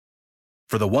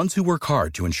For the ones who work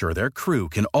hard to ensure their crew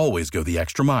can always go the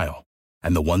extra mile,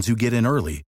 and the ones who get in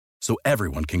early so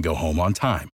everyone can go home on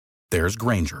time, there's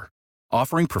Grainger,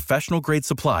 offering professional-grade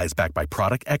supplies backed by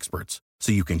product experts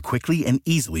so you can quickly and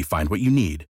easily find what you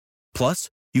need. Plus,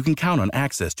 you can count on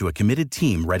access to a committed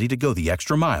team ready to go the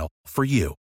extra mile for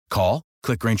you. Call,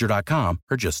 click Grainger.com,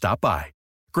 or just stop by.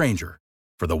 Grainger,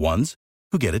 for the ones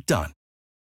who get it done.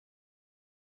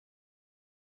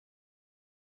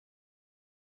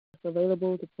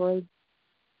 Available to pray.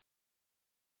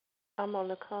 I'm on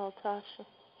the call, Tasha.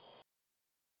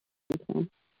 Okay.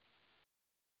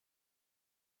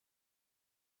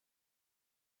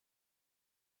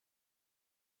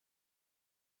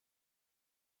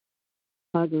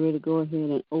 I'll get ready to go ahead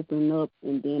and open up,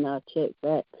 and then I'll check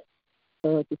back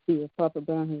to see if Papa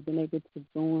Brown has been able to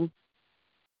join.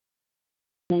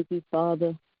 Thank you,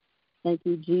 Father. Thank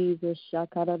you, Jesus.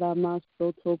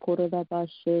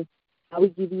 We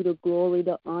give you the glory,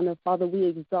 the honor. Father, we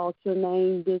exalt your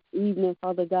name this evening,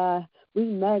 Father God. We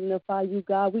magnify you,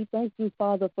 God. We thank you,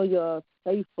 Father, for your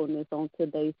faithfulness on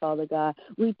today, Father God.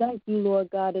 We thank you, Lord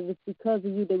God, that it's because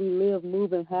of you that we live,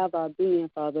 move, and have our being,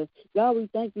 Father. God, we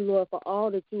thank you, Lord, for all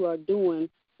that you are doing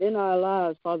in our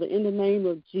lives, Father, in the name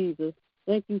of Jesus.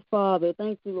 Thank you, Father.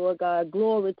 Thank you, Lord God.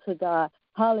 Glory to God.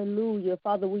 Hallelujah.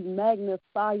 Father, we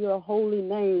magnify your holy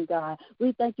name, God.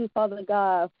 We thank you, Father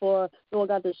God, for, Lord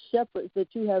God, the shepherds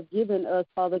that you have given us,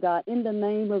 Father God, in the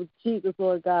name of Jesus,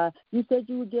 Lord God. You said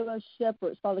you would give us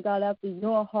shepherds, Father God, after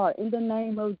your heart, in the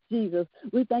name of Jesus.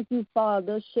 We thank you,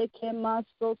 Father,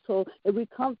 Shekemasoto, and we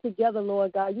come together,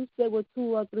 Lord God. You said where 2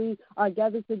 or 3 are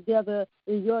gathered together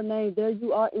in your name, there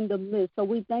you are in the midst. So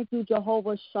we thank you,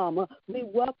 Jehovah Shammah. We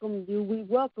welcome you. We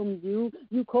welcome you.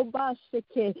 You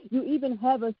Kobashike. You even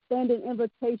have a standing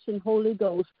invitation, Holy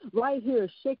Ghost, right here,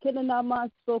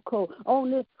 Shekinah-Masoko,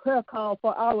 on this prayer call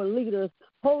for our leaders.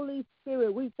 Holy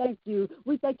Spirit, we thank you.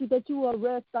 We thank you that you will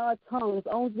rest our tongues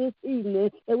on this evening,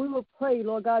 and we will pray,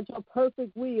 Lord God, your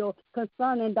perfect will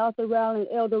concerning Dr. Rowley and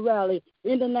Elder Rowley.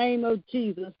 In the name of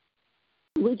Jesus,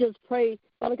 we just pray,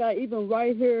 Father God, even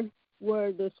right here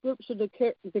where the scripture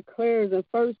declares in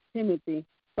 1 Timothy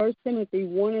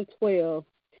 1 and 12,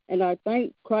 and I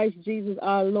thank Christ Jesus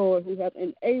our Lord who have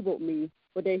enabled me,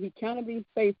 for that he counted me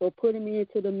faithful, putting me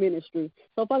into the ministry.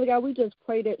 So, Father God, we just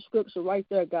pray that scripture right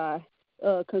there, God,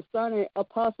 concerning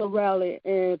Apostle Rowley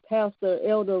and Pastor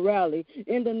Elder Rowley,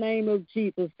 in the name of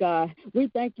Jesus, God. We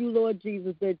thank you, Lord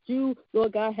Jesus, that you,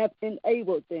 Lord God, have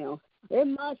enabled them. We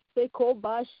thank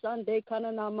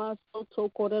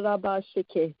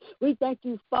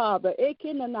you, Father.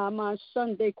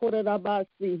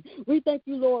 We thank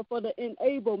you, Lord, for the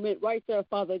enablement right there,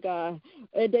 Father God,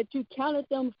 and that you counted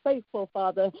them faithful,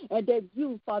 Father, and that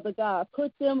you, Father God,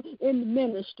 put them in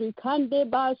ministry.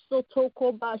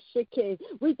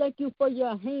 We thank you for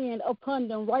your hand upon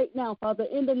them right now, Father,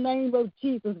 in the name of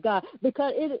Jesus, God,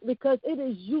 because it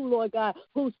is you, Lord God,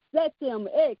 who set them,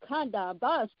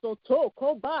 who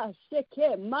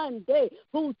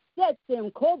set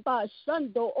them,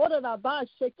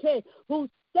 who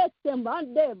set them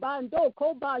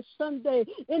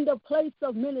in the place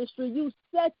of ministry. You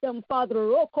set them, Father, in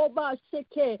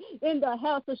the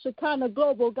house of Shekinah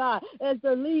Global, God, as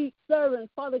the lead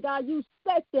servants, Father God. You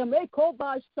set them as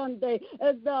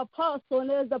the apostle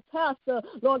and as the pastor,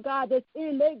 Lord God, that's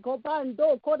in the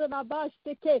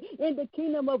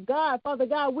kingdom of God, Father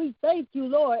God. We thank you,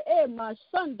 Lord.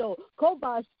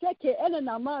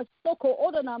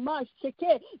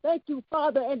 Thank you,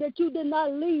 Father, and that you did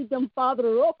not lead them,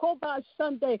 Father.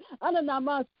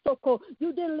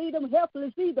 You didn't lead them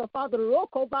helpless either, Father. You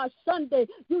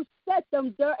set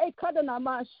them there, and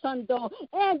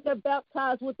they're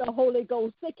baptized with the Holy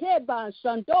Ghost.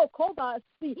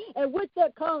 And with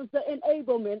that comes the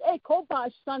enablement.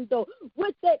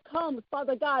 With that comes,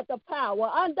 Father God, the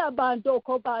power.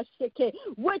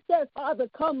 With that, Father,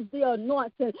 comes the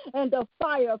anointing and the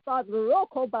fire, Father.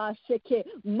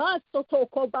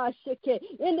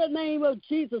 In the name of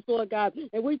Jesus, Lord God.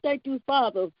 And we thank you,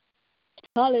 Father.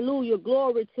 Hallelujah.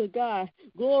 Glory to God.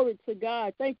 Glory to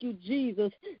God. Thank you,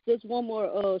 Jesus. Just one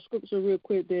more scripture real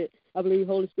quick that I believe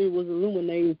Holy Spirit was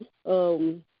illuminating.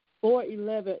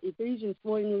 4:11, Ephesians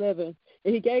 4:11.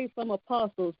 And he gave some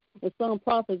apostles and some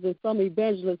prophets and some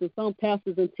evangelists and some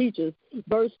pastors and teachers.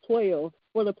 Verse 12,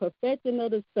 for the perfecting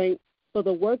of the saints, for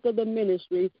the work of the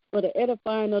ministry, for the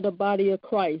edifying of the body of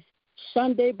Christ.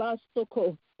 Shande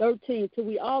Basoko. 13, till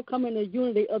we all come in the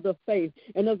unity of the faith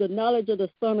and of the knowledge of the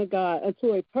Son of God,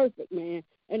 unto a perfect man,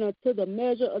 and unto the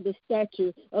measure of the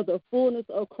stature of the fullness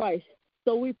of Christ.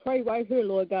 So we pray right here,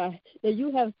 Lord God, that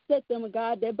you have set them,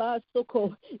 God, that by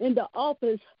Soko in the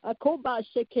office,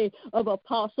 of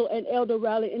apostle and elder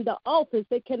rally, in the office,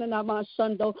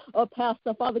 of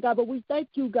pastor, Father God. But we thank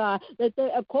you, God, that they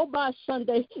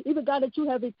Sunday, even God, that you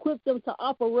have equipped them to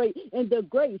operate in the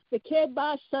grace. The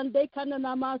Keba Sunday,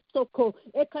 Soko,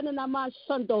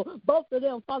 both of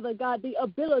them, Father God, the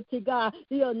ability, God,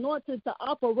 the anointing to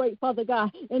operate, Father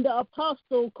God, in the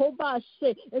apostle,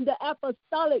 Kobashe, in the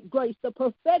apostolic grace, the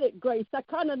prophetic grace,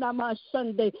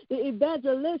 Sunday, the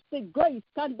evangelistic grace,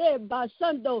 Kande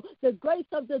Bashando, the grace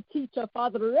of the teacher,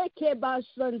 Father, Reke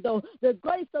Bashando, the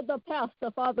grace of the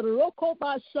pastor, Father, Roko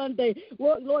Bashande.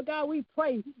 Lord God, we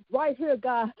pray right here,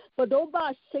 God, for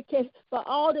Dobashike, for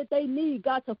all that they need,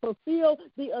 God, to fulfill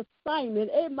the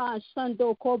assignment,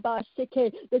 Shando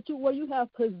Kobashike, that where you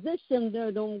have positioned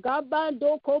them, God,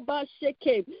 Bando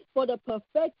Kobashike, for the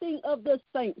perfecting of the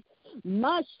saints.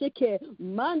 Mashike,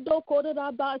 Mando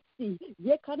Kodabasi,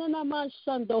 Yekanana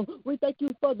Mashando. We thank you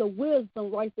for the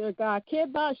wisdom right there, God.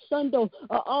 Keba Shando,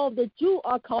 all that you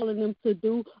are calling them to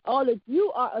do, all that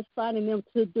you are assigning them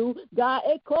to do, God,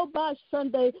 Ekoba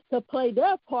Sunday, to play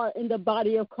their part in the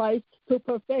body of Christ, to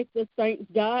perfect the saints,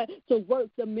 God, to work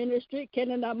the ministry,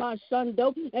 Kenana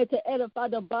Mashando, and to edify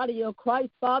the body of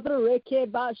Christ, Father,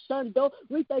 Rekeba Shando.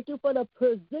 We thank you for the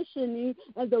positioning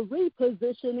and the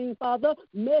repositioning, Father.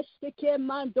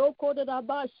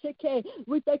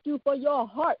 We thank you for your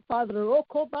heart, Father.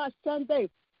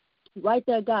 Right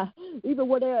there, God. Even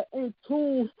where they're in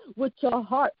tune with your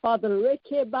heart, Father.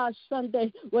 Rekeba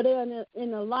Sunday, where they're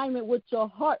in alignment with your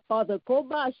heart, Father.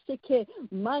 Koba Shike,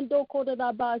 Mando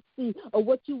Kodabasi, or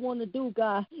what you want to do,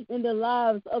 God, in the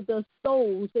lives of the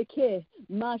souls. Eke,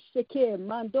 Mashike,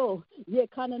 Mando,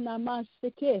 Yekanana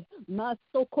Mashike,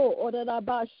 Masoko,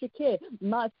 Odabashike,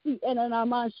 Masi,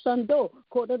 Enanama Shando,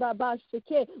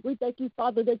 Kodabashike. We thank you,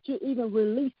 Father, that you're even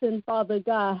releasing, Father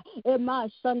God, Ema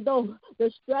Shando, the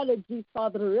strategy,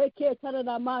 Father,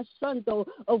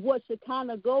 of what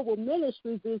Shekinah Global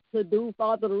Ministries is to do,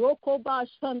 Father,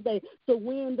 Sunday, to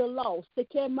win the lost.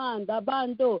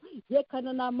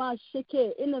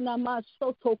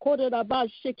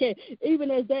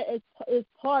 Even as that is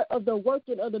part of the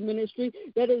working of the ministry,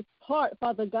 that is part,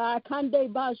 Father God, Sunday,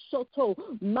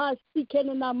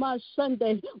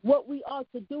 what we ought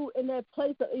to do in that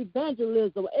place of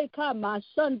evangelism.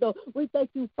 We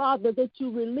thank you, Father, that you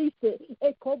release it.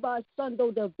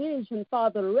 Sunday, the vision,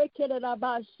 Father,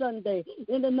 Sunday,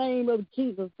 in the name of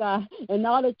Jesus, God, and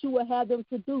all that you will have them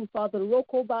to do, Father,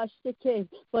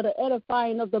 for the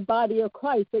edifying of the body of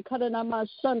Christ, and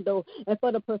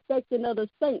for the perfecting of the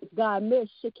saints, God.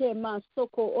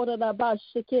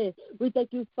 We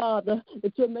thank you, Father,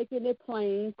 that you're making it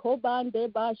plain.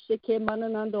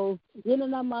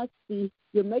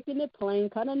 You're making it plain.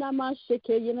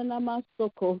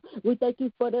 We thank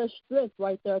you for their strength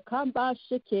right there.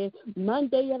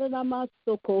 Monday,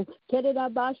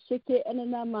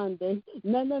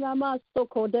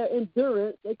 their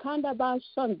endurance.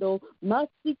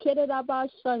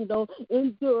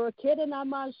 Endure.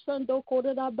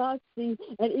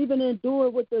 And even endure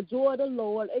with the joy of the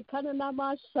Lord. It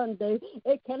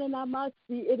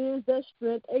is their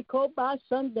strength.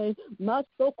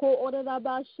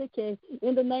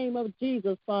 In the name of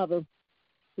Jesus, Father.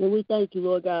 And we thank you,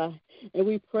 Lord God. And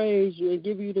we praise you and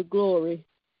give you the glory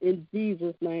in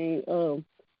Jesus' name.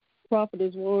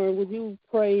 Prophetess Warren, would you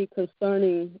pray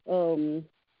concerning the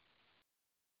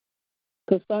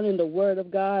Word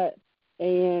of God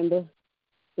and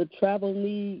the travel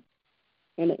need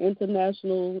and the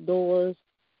international doors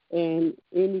and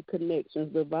any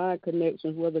connections, divine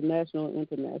connections, whether national or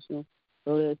international?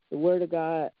 So that's the Word of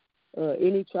God,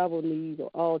 any travel needs or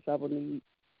all travel needs,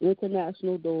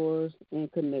 international doors and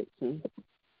connections.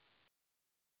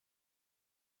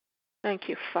 Thank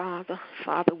you, Father.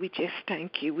 Father, we just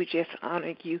thank you. We just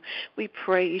honor you. We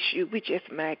praise you. We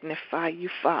just magnify you,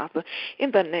 Father. In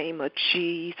the name of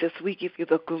Jesus, we give you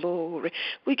the glory.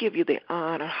 We give you the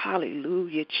honor.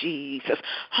 Hallelujah, Jesus.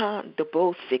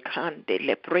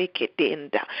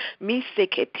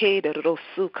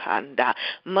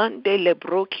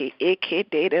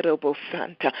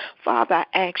 Father, I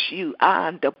ask you,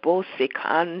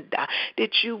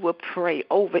 that you will pray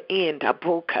over in the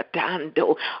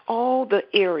Bokadando all all the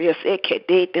areas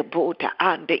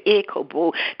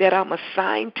that I'm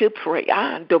assigned to pray,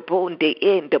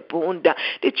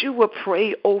 that you will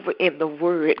pray over in the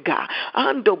word, God.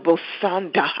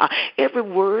 Every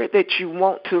word that you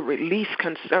want to release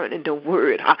concerning the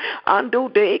word.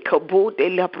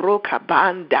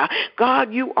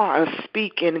 God, you are a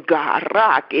speaking God.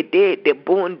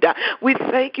 We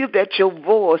thank you that your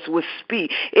voice will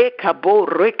speak.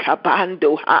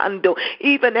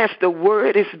 Even as the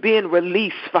word is being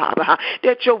released, Father,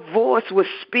 that your voice will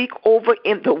speak over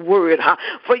in the word.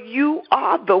 For you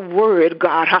are the word,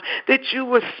 God, that you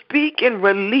will speak and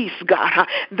release, God,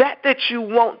 that you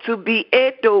want to be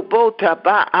fed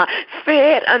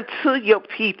unto your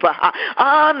people,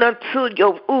 unto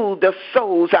your the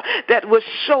souls that will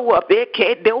show up.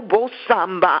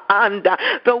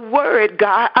 The word,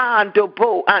 God,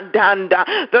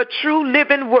 the true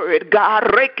living word, God,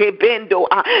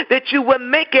 that you will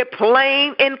make it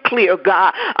plain and clear,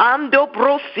 God,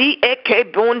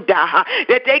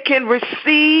 that they can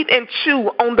receive and chew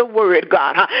on the word,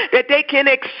 God, that they can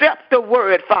accept the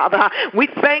word, Father. We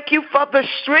thank you for the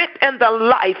strength and the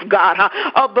life, God,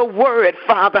 of the word,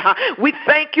 Father. We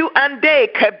thank you,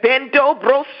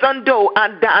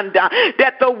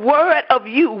 that the word of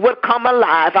you would come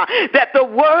alive, that the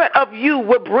word of you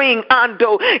would bring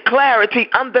clarity,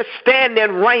 understanding,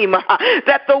 rhema,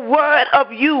 that the word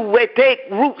of you would take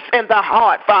roots in the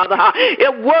heart, Father.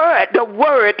 The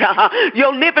word,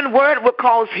 your living word will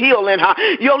cause healing.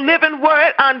 Your living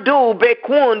word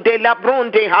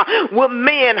will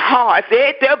mend hearts.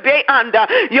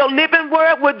 Your living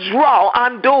word will draw.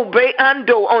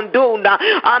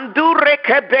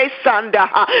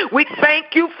 We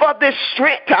thank you for the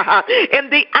strength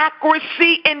and the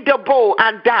accuracy in the bow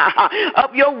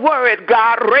of your word,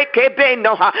 God.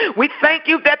 We thank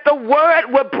you that the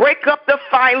word will break up the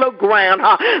fallow ground.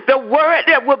 The word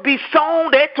that will be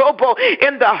sown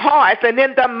in the hearts and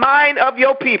in the mind of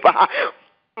your people.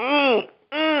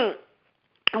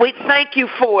 We thank you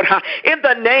for it in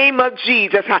the name of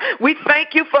Jesus. We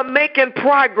thank you for making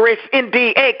progress in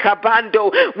the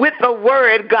Ekabando with the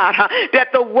word, God,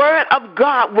 that the word of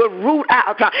God will root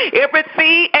out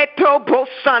everything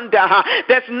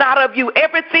that's not of you,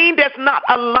 everything that's not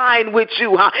aligned with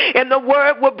you, and the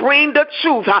word will bring the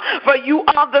truth, for you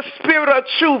are the spirit of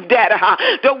truth, that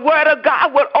the word of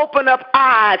God will open up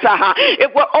eyes,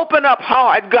 it will open up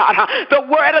heart, God. The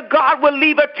word of God will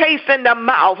leave a taste in the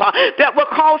mouth that will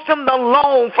cause them to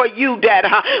long for you, Dad.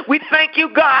 We thank you,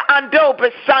 God,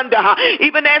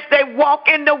 even as they walk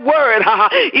in the word,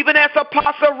 even as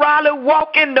Apostle Riley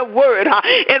walk in the word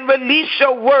and release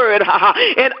your word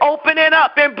and open it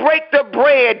up and break the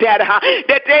bread, Dad,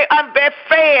 that they are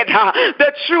fed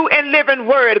the true and living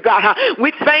word, God.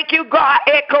 We thank you, God,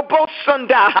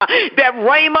 that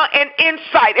rhema and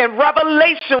insight and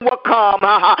revelation will come.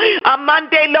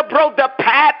 The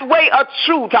pathway of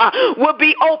truth will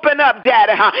be opened up, Dad,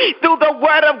 through the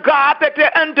word of God, that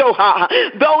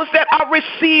those that are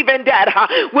receiving that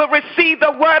will receive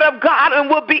the word of God and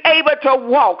will be able to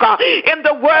walk in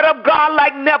the word of God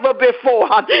like never before.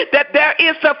 That there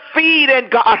is a feeding,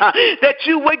 God, that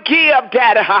you would give,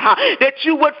 Dad, that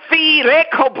you would feed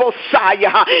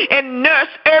and nurse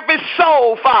every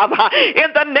soul, Father,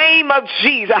 in the name of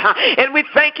Jesus. And we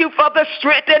thank you for the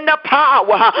strength and the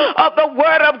power of the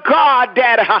word of God,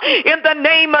 Dad, in the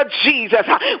name of Jesus.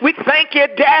 We thank you,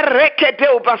 Dad.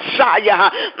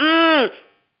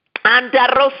 And in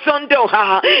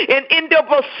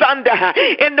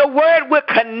the word will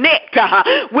connect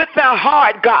with our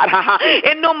heart, God,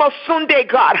 in no more Sunday,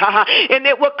 God, and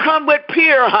it will come with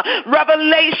pure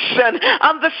revelation,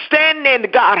 understanding,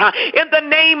 God, in the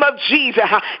name of Jesus,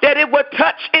 that it will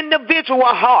touch individual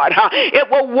heart, it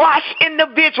will wash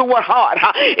individual heart,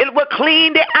 it will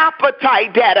clean the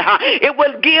appetite, that it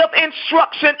will give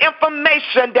instruction,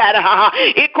 information, that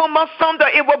it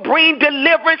will bring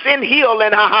deliverance and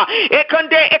healing. It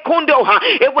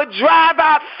will drive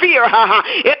out fear.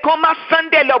 It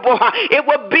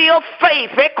will build faith.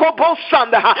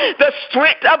 The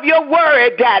strength of your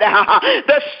word, Dad.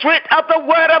 The strength of the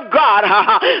word of God.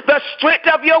 The strength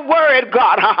of your word,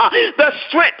 God. The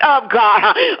strength of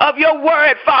God, of your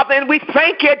word, Father. And we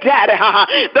thank you, Dad.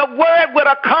 The word will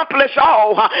accomplish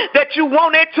all that you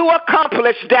want it to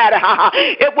accomplish, Dad.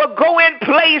 It will go in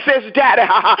places, Dad,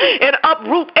 and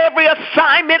uproot every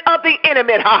assignment of the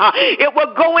enemy. It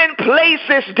will go in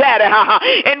places, Daddy,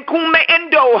 and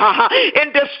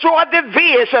and destroy the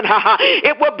vision.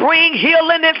 It will bring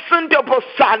healing and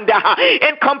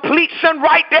completion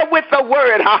right there with the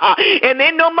word. And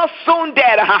in the soon,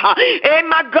 Daddy, and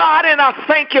my God, and I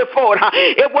thank you for it.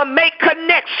 It will make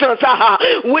connections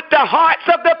with the hearts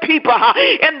of the people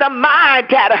in the mind,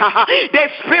 Daddy. Their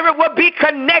spirit will be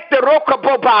connected.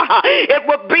 It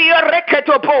will be a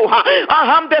reketobo.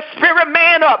 The spirit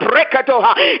man up.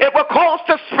 It will cause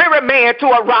the spirit man to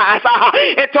arise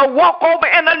and to walk over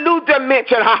in a new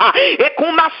dimension.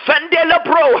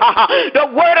 The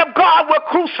word of God will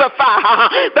crucify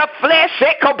the flesh.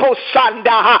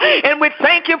 And we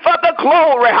thank you for the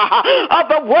glory of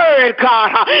the word,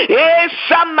 God.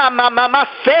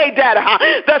 Say that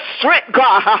the strength,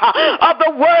 God, of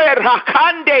the word.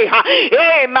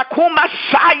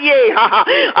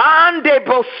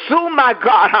 My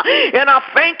God. And I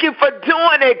thank you for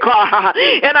doing it, God.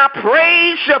 And I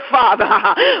praise you, Father,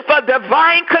 for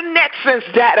divine connections,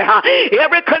 Daddy.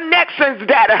 Every connections,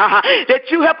 Daddy, that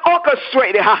you have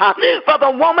orchestrated for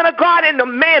the woman of God and the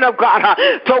man of God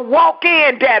to walk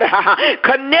in, Daddy.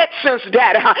 Connections,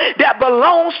 Daddy, that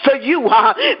belongs to you,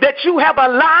 that you have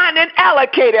aligned and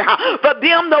allocated for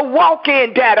them to walk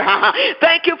in, Daddy.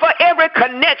 Thank you for every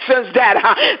connections, Daddy.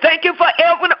 Thank you for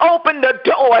every open the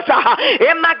doors.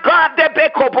 In my God, that they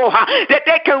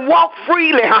can walk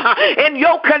freely in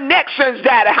your connections,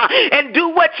 Daddy, and do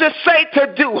what you say to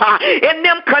do in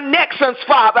them connections,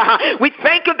 Father. We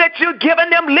thank you that you're giving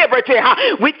them liberty.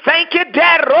 We thank you,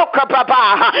 Dad,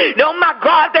 no, my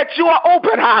God, that you are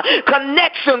open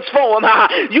connections for them.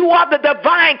 You are the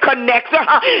divine connector,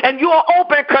 and you are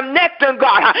open connecting,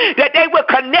 God, that they will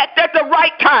connect at the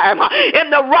right time, in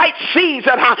the right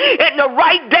season, in the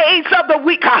right days of the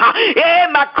week.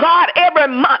 My God, every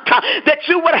month that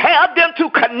you would have them to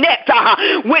connect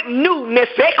with newness,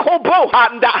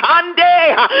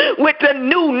 with the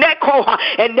new neko,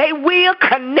 and they will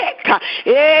connect.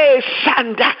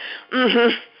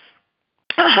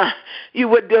 You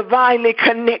would divinely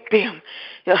connect them.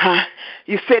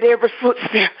 You said every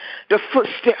footstep, their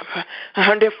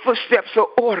footsteps are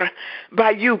ordered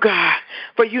by you, God.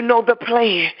 For you know the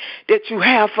plan that you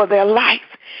have for their life.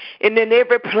 And in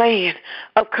every plan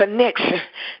of connection,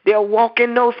 they'll walk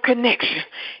in those connections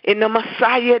in the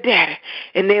Messiah, Daddy,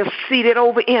 and they'll seat it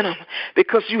over in them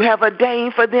because you have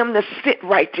ordained for them to sit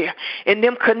right there in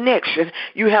them connections.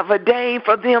 You have ordained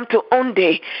for them to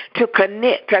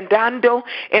connect, andando,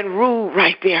 and rule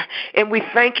right there. And we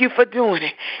thank you for doing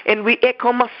it. And we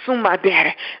echo masuma,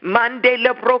 Daddy. Mande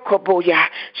lebrokoboya,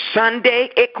 Sunday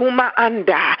ekuma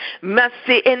anda,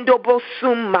 masi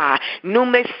endobosuma,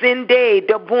 numesinde,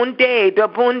 the bunde,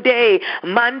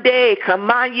 Monday,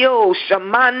 Kamayo,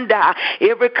 Shamanda,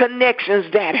 every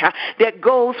connections that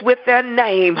goes with their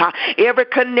name, every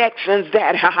connections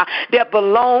that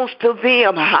belongs to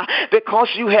them,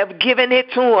 because you have given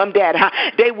it to them,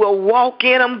 they will walk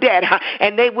in them,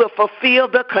 and they will fulfill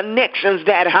the connections,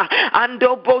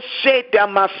 Andoboseta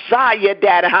Messiah,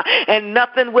 and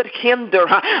nothing would hinder,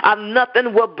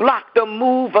 nothing will block the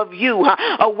move of you,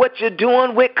 or what you're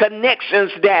doing with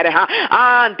connections,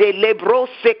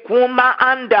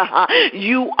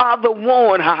 you are the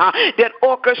one that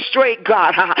orchestrate,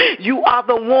 God. You are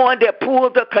the one that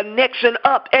pulled the connection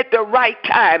up at the right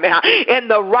time, in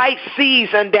the right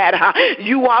season.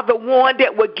 You are the one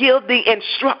that will give the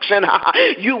instruction.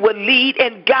 You will lead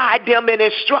and guide them and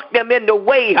instruct them in the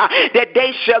way that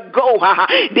they shall go.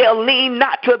 They'll lean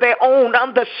not to their own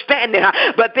understanding,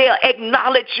 but they'll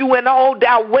acknowledge you in all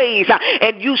their ways,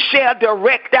 and you shall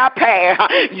direct our path.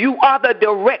 You are the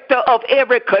director of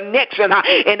every connection,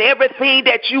 and everything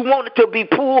that you wanted to be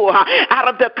pulled out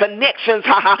of the connections,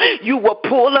 you will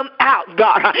pull them out,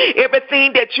 God.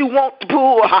 Everything that you want to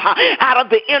pull out of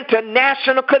the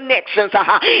international connections,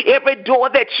 every door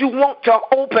that you want to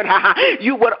open,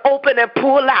 you would open and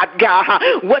pull out, God,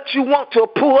 what you want to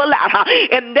pull out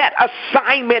in that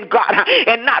assignment, God.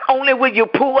 And not only will you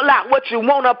pull out what you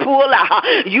want to pull out,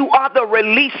 you are the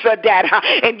releaser, Dad,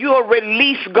 and you'll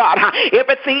release, God,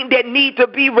 everything that needs to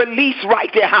be released right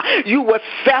there. You will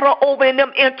settle over in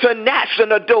them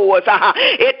international doors,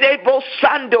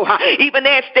 even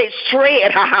as they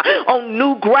tread on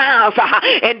new grounds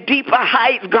and deeper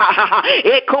heights, God.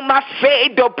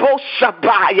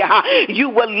 You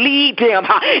will lead them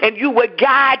and you will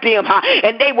guide them,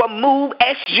 and they will move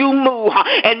as you move,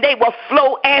 and they will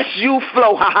flow as you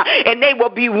flow, and they will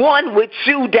be one with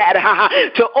you, Dad,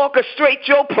 to orchestrate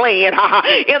your plan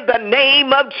in the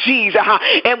name of Jesus.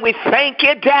 And we thank you,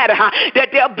 you, Dad, that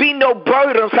there'll be no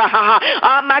burdens.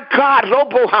 Oh, my God,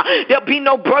 there'll be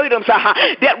no burdens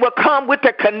that will come with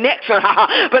the connection,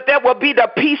 but there will be the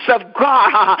peace of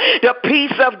God, the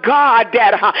peace of God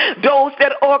that those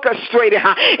that orchestrated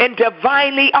and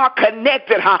divinely are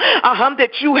connected,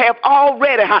 that you have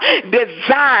already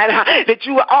designed, that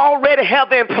you already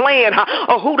have in plan,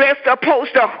 or who they're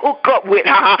supposed to hook up with,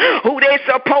 who they're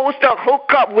supposed to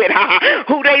hook up with,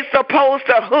 who they supposed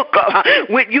to hook up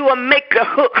with. You will make the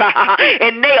hook,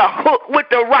 and they are hooked with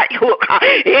the right hook.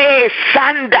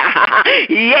 Sanda,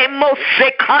 yemo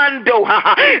secando,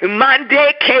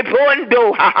 mande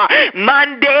kebundo,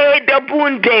 mande de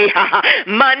bunde,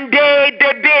 mande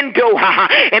de bendo,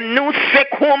 and new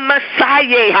sekuma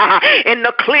saye, and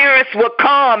the clearance will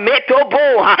come,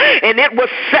 etobo, and it will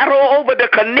settle over the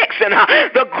connection.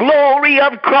 The glory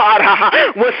of God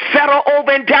will settle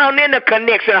over and down in the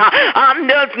connection.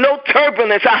 There's no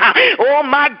turbulence. Oh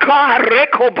my God,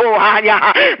 rekobo,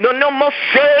 no more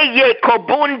say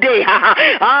kobunde,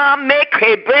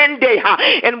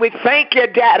 and we thank you,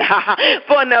 Dad,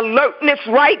 for an alertness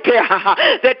right there,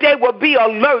 that they will be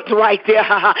alert right there.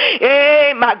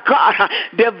 Hey, my God,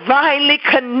 divinely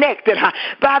connected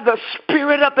by the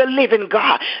Spirit of the living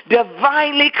God,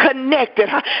 divinely connected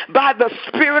by the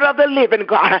Spirit of the living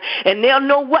God, and they'll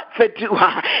know what to do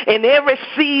in every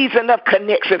season of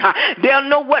connection. They'll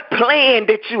know what plan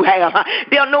that you have.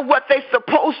 They'll know what they're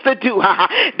supposed to do.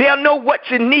 They'll know what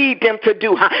you need them to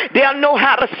do. They'll know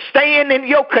how to stand in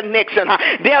your connection.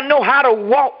 They'll know how to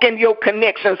walk in your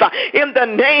connections. In the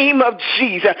name of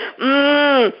Jesus.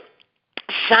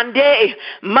 Shande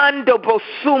mando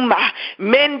bosuma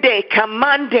mende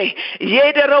kamande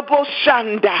yederobo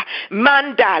shanda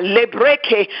manda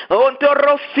lebreke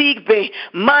ontorosigbe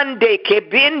mande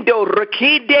kebindo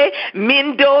rekide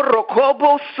mindo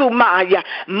rokobo sumaya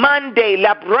mande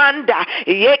labranda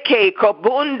yeke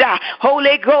kobunda.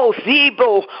 Holy Ghost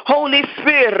Ibo, Holy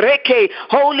Spirit reke,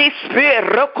 Holy Spirit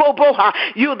rokoboha.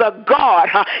 You the God,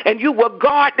 and you will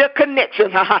guard the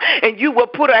connection, and you will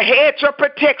put a hedge of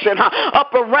protection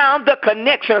up around the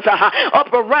connections,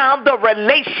 up around the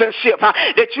relationship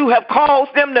that you have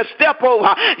caused them to step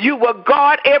over. You will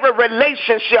guard every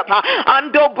relationship,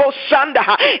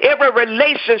 every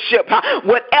relationship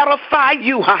would edify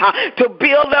you to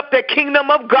build up the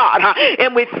kingdom of God.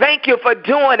 And we thank you for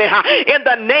doing it in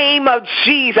the name of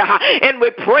Jesus. And we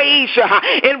praise you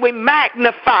and we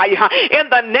magnify you in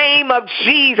the name of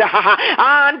Jesus.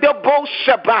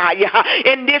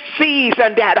 In this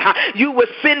season that you will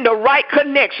send the right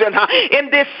connection, in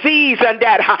this season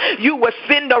that you will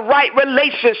send the right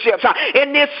relationships,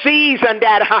 in this season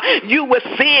that you will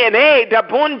send the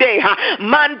bunde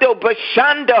mando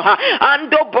bashando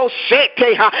ando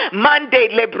boshete mande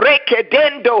lebreke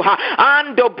dendo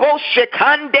ando boshe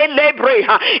kande lebre,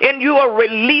 and you will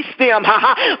release them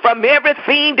from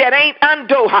everything that ain't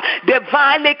ando,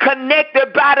 divinely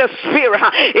connected by the Spirit,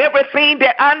 everything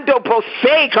that ando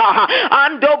bosega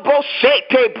ando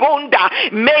boshete bunda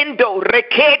mendo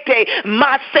rekete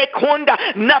masekunda.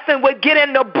 Nothing will get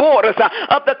in the borders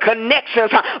of the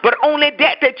connections, but only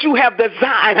that you have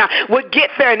designed will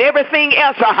get there, and everything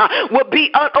else will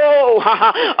be abort.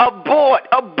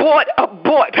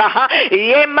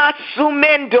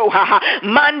 Yemasumendo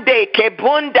mande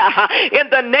kebunda, in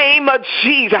the name of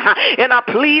Jesus. And I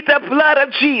plead the blood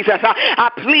of Jesus. I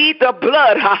plead the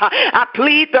blood. I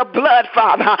plead the blood,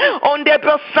 Father. On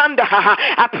the Sunday,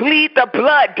 I plead the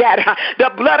blood, Dad. The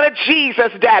blood of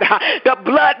Jesus, Dad. The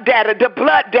blood, Dad. The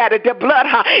blood, Dad. The blood,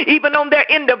 even on their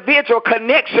individual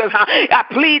connections. I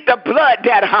plead the blood,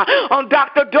 Dad. On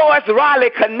Dr. Doris Riley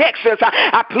connections.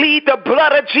 I plead the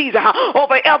blood of Jesus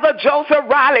over Elder Joseph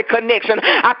Riley connection.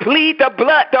 I plead the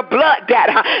blood, Dad.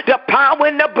 The power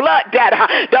in the blood, Dad.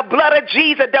 The blood of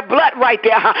Jesus, the blood right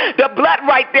there. The blood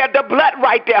right there, the blood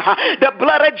right there. The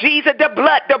blood of Jesus, the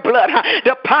blood.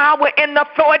 The power and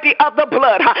authority of the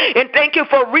blood. And thank you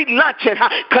for relaunching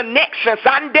connections.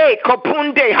 Ande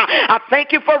kopunde. I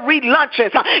thank you for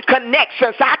relaunching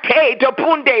connections. Ake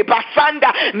dopunde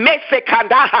basanda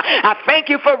mesekanda. I thank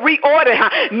you for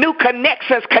reordering new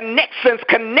connections. In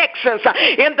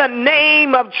the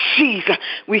name of Jesus,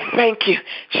 we thank you.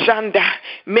 Shanda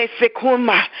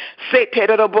mesekuma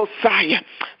seterobosaya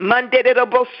mande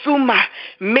robosuma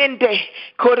mende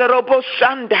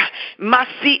korobosanda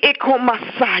masi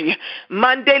ekomasaya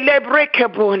mande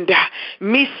lebrekebunda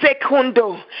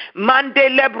misekundo mande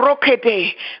le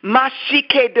brokede,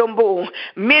 mashike dombo,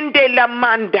 minde la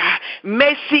manda,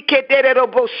 mesike de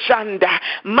robo shanda,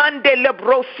 mande le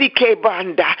brosike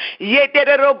banda,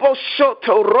 yede robo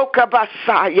soto roka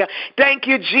basaya. Thank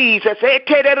you, Jesus.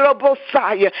 Ete robo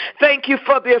saya. Thank you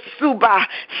for the suba,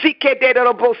 sike de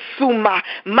robo suma,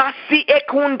 masi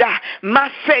ekunda,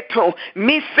 maseto,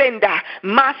 misenda,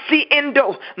 masi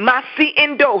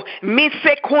endo,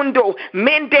 mise kundo,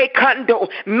 mende kando,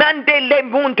 mande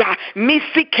lemunda,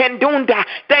 misi kendunda.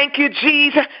 Thank you,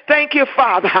 Jesus. Thank you,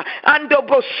 Father. Ando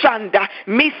bosanda,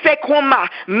 mise kuma,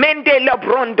 mende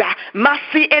labronda,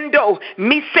 masi endo,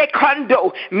 mise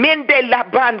kando, mende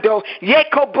labando,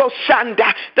 yeko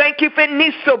bosanda. Thank you for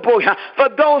Nisoboya, for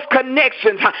those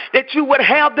connections that you would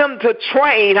have them to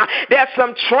train. There's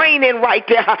some training right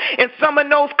there. And some of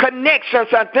those connections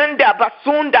are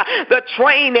basunda, the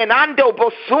training, ando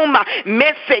bosuma,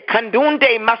 mese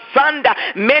kandunde, masanda,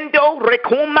 mendo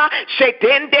rekuma,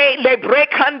 shetende,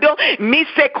 lebrekando,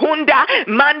 misekunda,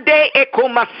 mande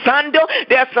ekomasando.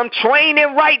 There's some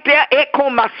training right there,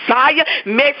 ekomasaya,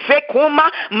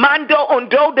 mesekuma, mando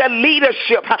ondo, the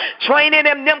leadership, training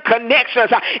in them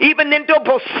connections, even in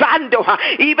Dobosando,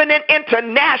 even in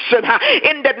international,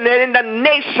 in the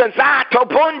nations,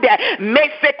 tobonde,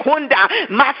 mesekunda,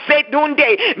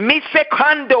 masedunde,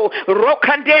 misekando,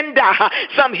 rokandenda,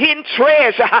 some hidden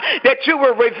treasure that you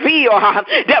will reveal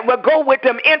that will go with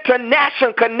them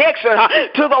international connection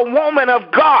to the woman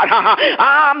of God.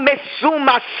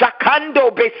 Mesuma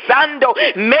sakando besando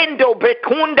mendo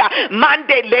bekunda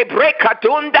mande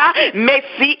lebrekatunda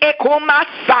mesi ekoma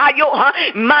sayo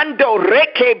mando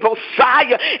reke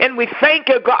bosayo. And we thank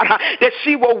you, God, that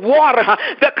she will water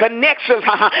the connections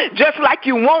just like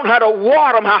you want her to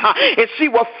water them, and she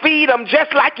will feed them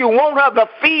just like you want her to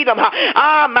feed them.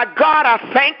 My God, I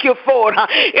thank you for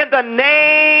it in the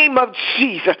name of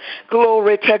Jesus.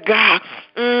 Glory to God.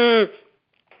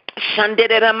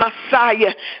 Shandera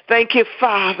Messiah. Thank you,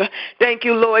 Father. Thank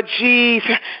you, Lord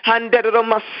Jesus. Handera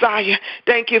Messiah.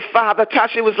 Thank you, Father.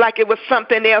 Tasha, it was like it was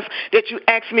something else that you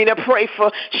asked me to pray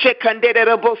for.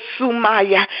 Shekandera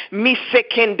Bosumaya.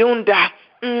 Misekendunda.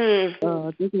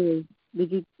 I think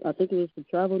it was the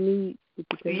travel need.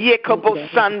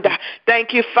 Yekobosanda.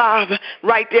 Thank you, Father.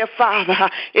 Right there, Father.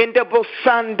 In the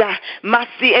Bosanda.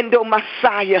 Masi endo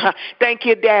Messiah. Thank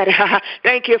you, Daddy.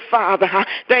 Thank you, Father.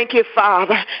 Thank you,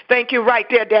 Father. Thank you right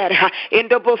there, Daddy. In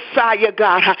the Bosaya,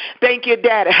 God. Thank you,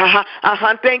 Daddy.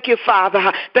 Thank you,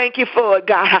 Father. Thank you for it,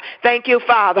 God. Thank you,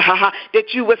 Father,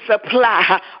 that you would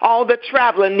supply all the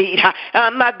traveler need.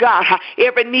 My God,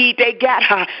 every need they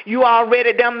got, you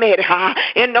already done met.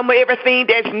 And everything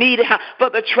that's needed for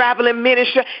the traveling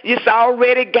ministry, it's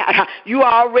already got. You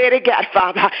already got,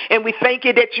 Father. And we thank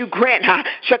you that you grant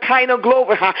Shekinah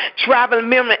glory, traveling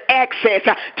member access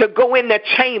to go in the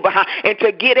chamber and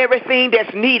to get everything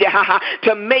that's needed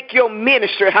to make your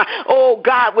ministry, oh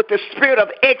God, with the spirit of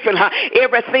excellence,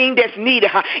 everything that's needed,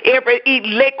 every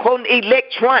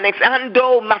electronics,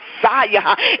 ando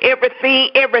Messiah,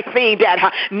 everything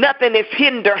that nothing is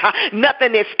hindered,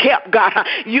 nothing is kept, God.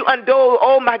 You ando,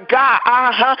 oh my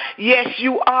God, yes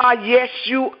you are, yes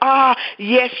you are,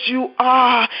 yes you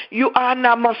are, you are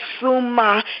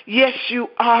namasuma, yes you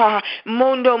are,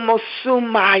 mondo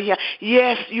mosuma,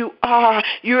 yes you are.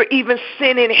 You're even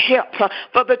sending help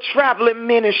for the traveling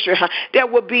ministry. There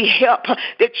will be help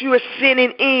that you are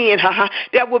sending in.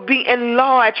 There will be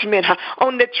enlargement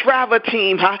on the travel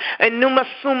team. And Numa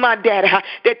Suma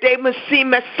that they must see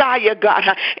Messiah, God.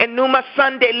 And Numa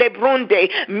Sunday Lebrunde,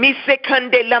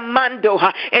 Misekande Lamando.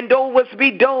 And those will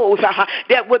be those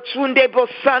that will Tunde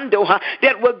Bosando,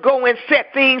 that will go and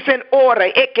set things in order.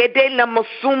 Ekede la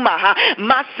Mosuma,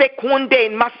 Masekunde,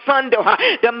 Masando,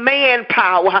 the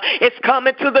manpower is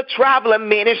coming to the traveler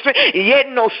ministry.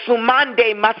 Yeno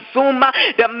Sumande Masuma,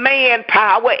 the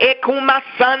manpower. Ekuma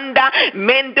Sanda,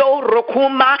 Mendo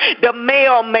Rokuma, the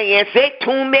mailman.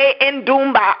 Zetume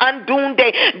Endumba,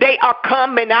 Andunde, they are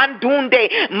coming.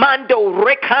 Andunde, Mando,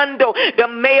 Rekando, the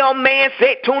mailman.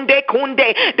 Zetunde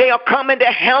Kunde, they are coming to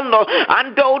handle.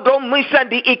 Ando do Misa,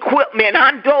 the equipment.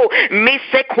 Ando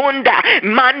Misekunda,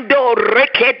 Mando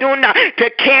Rekeduna, to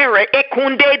carry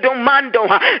Ekunde do Mando,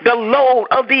 the load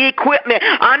of the equipment.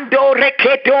 Ando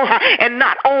Rekeduna, and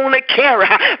not only carry,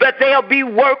 but they'll be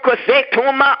workers.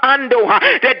 Etuma Ando,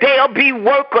 that they'll be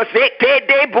workers.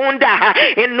 Etede Bunda,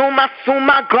 in Numa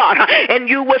Suma, God, and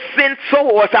you will send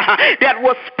souls that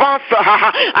will sponsor.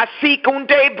 I see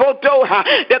Kunde Bodo,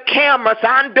 the cameras.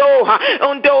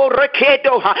 Ando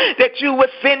Rekedo, that you will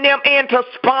send bringing them in to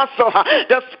sponsor,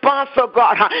 the sponsor,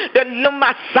 God, the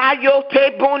Lumasayo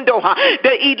Tebundo,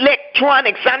 the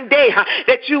electronics, Sunday,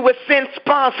 that you would send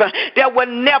sponsor. There will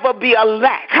never be a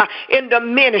lack in the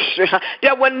ministry.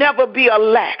 There will never be a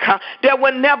lack. There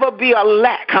will never be a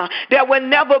lack. There will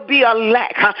never be a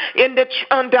lack in the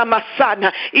under my son,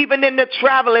 even in the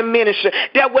traveling ministry.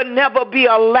 There will never be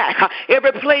a lack.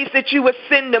 Every place that you would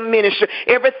send the ministry,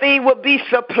 everything will be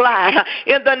supplied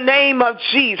in the name of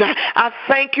Jesus. I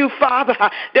thank you, Father,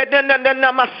 that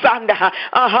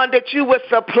you would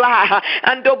supply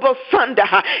and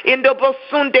in the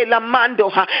Bosunde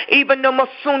Lamando, even the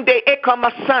Mosunde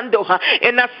Ekamasando,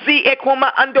 and I see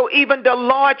Ekomando, even the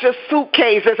larger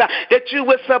suitcases that you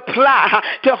would supply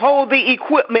to hold the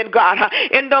equipment, God,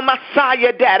 in the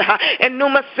Messiah, Dad, and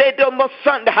Numasedo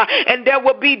Mosunda, and there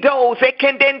will be those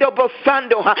Ekendendo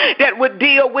Bosando that would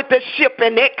deal with the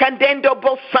shipping, Ekandendo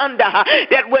Bosanda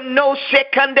that would know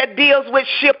Shekan that deals with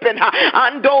shipping,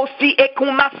 Ando Si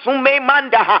Ekumasume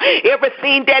Manda,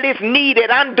 everything that is needed,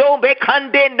 Ando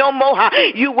Bekande no Moha,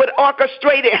 you would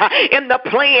orchestrate it in the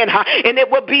plan, and it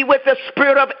would be with the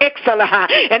spirit of excellence,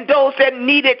 and those that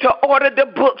needed to order the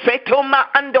books, Etoma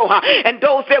Ando, and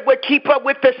those that would keep up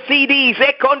with the CDs,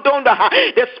 Ekondonda,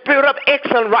 the spirit of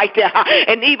excellence right there,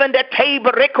 and even the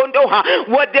table, Rekondoha,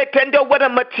 what the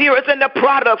materials and the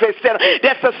products,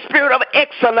 that's a spirit of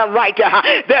excellence right there.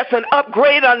 There's an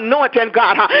upgrade anointing,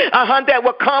 God, that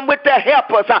will come with the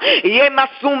helpers.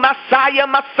 Yemasu Messiah,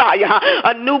 Messiah,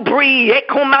 a new breed,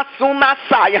 Ekomasu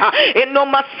Messiah, no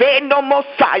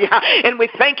Messiah. And we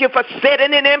thank you for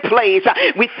setting it in place.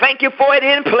 We thank you for it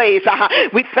in place.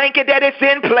 We thank you that it's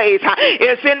in place.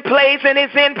 It's in place and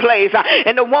it's in place.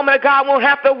 And the woman of God won't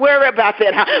have to worry about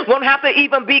it. Won't have to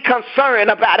even be concerned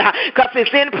about it because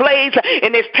it's in place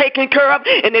and it's taken care of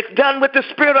and it's done with the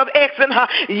spirit of excellence.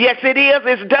 Yes, it is.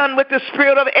 It's done with the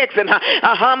spirit of excellence.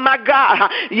 My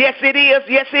God. Yes, it is.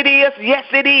 Yes, it is. Yes,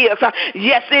 it is.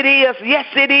 Yes, it is. Yes,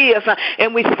 it is.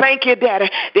 And we thank you, Daddy,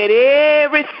 that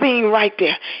everything right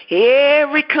there,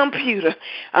 every computer,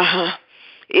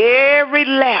 every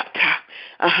laptop,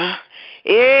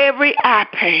 every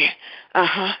iPad,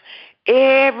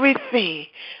 everything,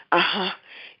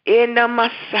 in the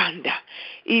Masanda,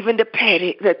 even the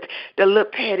patty, the little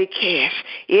patty cash,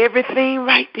 everything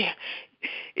right there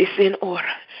is in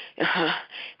order.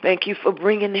 Thank you for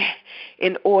bringing that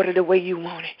in order the way you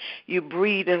want it. You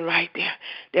breathing right there.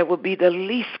 That will be the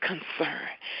least concern,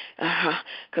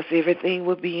 because everything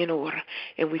will be in order.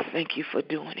 And we thank you for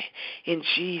doing it. In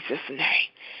Jesus'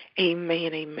 name,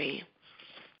 amen, amen.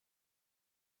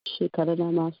 And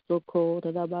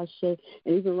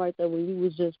even right there when you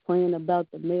was just praying about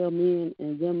the mailmen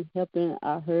and them helping,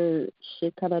 I heard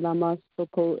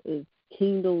Shekaramasoko is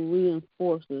kingdom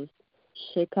reinforcers.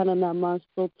 So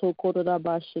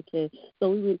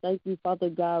we would thank you, Father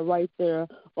God, right there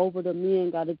over the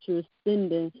men, God, that you're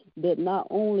sending, that not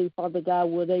only, Father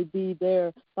God, will they be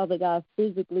there, Father God,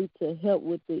 physically to help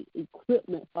with the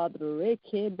equipment, Father,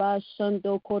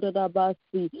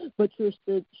 but you're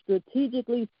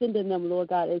strategically sending them, Lord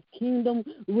God, as kingdom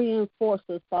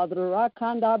reinforcers, Father.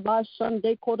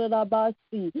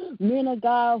 Men of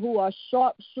God who are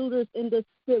sharpshooters in the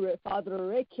spirit, Father.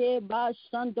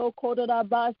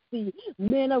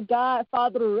 Men of God,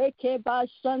 Father,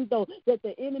 that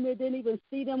the enemy didn't even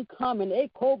see them coming.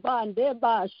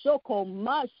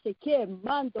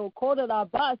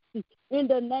 In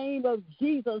the name of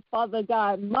Jesus, Father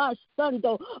God,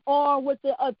 Mashando, armed with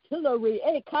the artillery,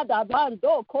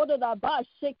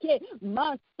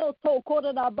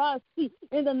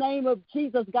 in the name of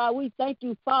Jesus, God, we thank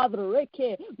you, Father,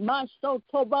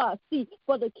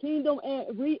 for the kingdom and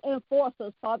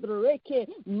reinforcers, Father,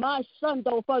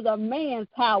 Mashando, for the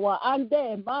manpower,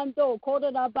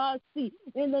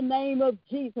 in the name of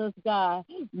Jesus, God,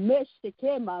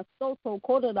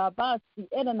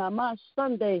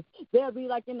 Sunday. They'll be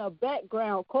like in the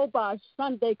background. Koba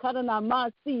Sunday,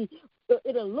 Karanamasi.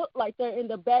 It'll look like they're in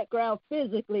the background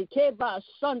physically. Keba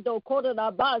Shundo,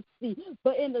 Kodanabasi.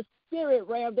 But in the spirit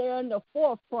realm, they're in the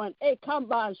forefront.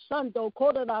 Ekamba Shundo,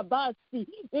 Kodanabasi.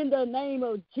 In the name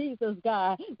of Jesus,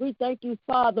 God. We thank you,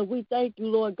 Father. We thank you,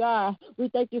 Lord God. We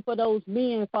thank you for those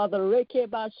men, Father.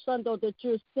 Rekeba Shundo, that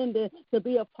you're sending to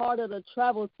be a part of the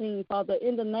travel team, Father,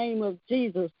 in the name of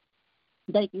Jesus.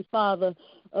 Thank you, Father.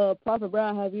 Prophet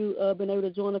Brown, have you been able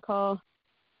to join the call?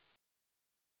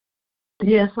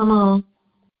 Yes, I'm on.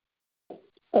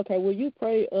 Okay, will you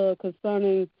pray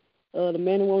concerning the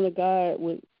man and woman of God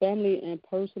with family and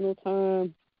personal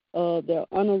time, their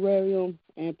honorarium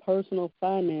and personal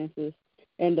finances,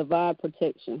 and divine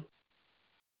protection?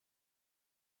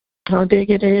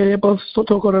 Adegere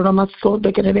basoto korona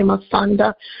masoto kerere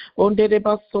masanda. Ondere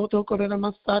basoto korona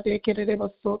masade kerere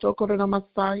basoto korona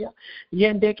masaya.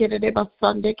 Yende kerere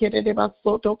basande kerere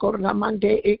basoto korona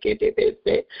mande ekede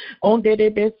bese. Ondere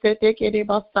bese tekere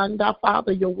basanda.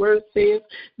 Father, your word says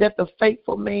that the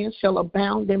faithful man shall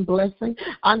abound in blessing.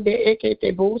 Ande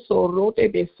ekete boso rote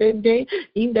besende.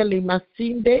 Indele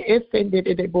masinde esende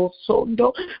de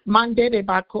bosondo. Mande de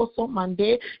bakoso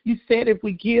mande. You said if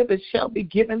we give, it shall be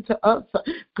given to us.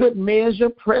 Good measure,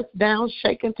 pressed down,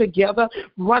 shaken together,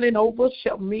 running over,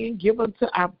 shall men give unto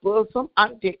our bosom.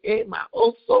 Ante ema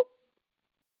also.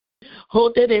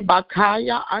 Your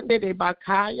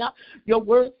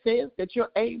word says that you're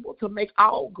able to make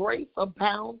all grace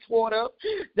abound toward us,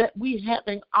 that we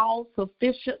having all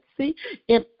sufficiency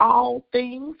in all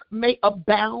things may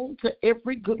abound to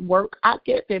every good work.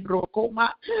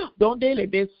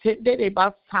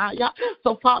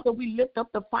 So, Father, we lift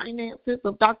up the finances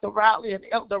of Dr. Riley and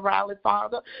Elder Riley,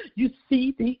 Father. You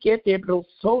see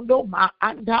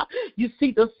you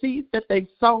see the seeds that they've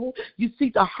sown. You see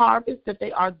the harvest that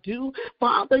they are due.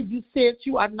 Father, you said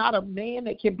you are not a man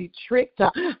that can be tricked.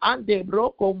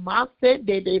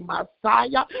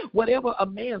 Whatever a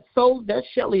man sows, that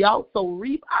shall he also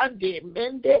reap.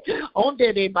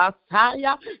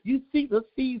 You see the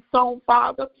seed sown,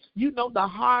 Father. You know the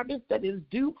harvest that is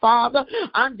due, Father.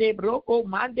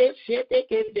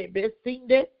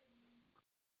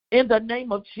 In the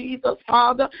name of Jesus,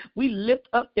 Father, we lift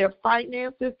up their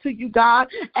finances to you, God,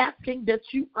 asking that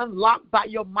you unlock by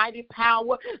your mighty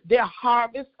power their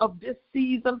harvest of this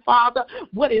season, Father.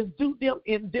 What is due them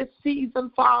in this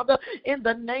season, Father, in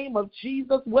the name of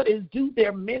Jesus, what is due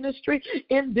their ministry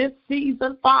in this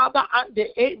season, Father,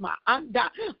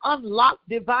 unlock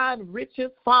divine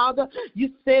riches, Father. You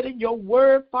said in your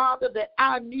word, Father, that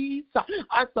our needs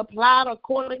are supplied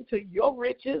according to your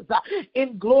riches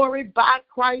in glory by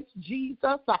Christ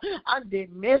Jesus, under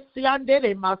mercy, under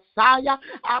the Messiah,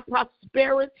 our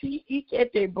prosperity,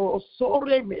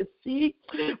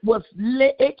 was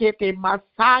laid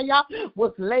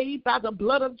by the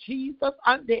blood of Jesus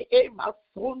under a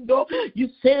Masondo. You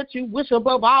said you wish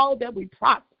above all that we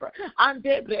prosper and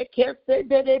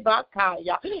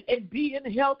be in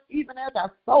health even as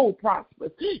our soul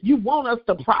prospers. You want us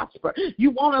to prosper.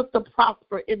 You want us to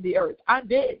prosper in the earth.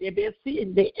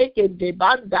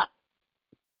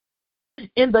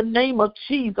 In the name of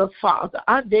Jesus, Father,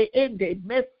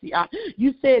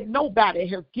 you said nobody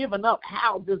has given up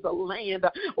houses or land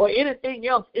or anything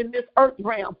else in this earth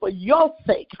realm for your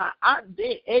sake,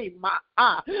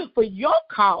 for your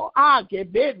call,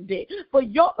 for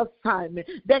your assignment,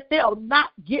 that they'll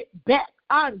not get back.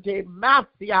 Ande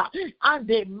Masia,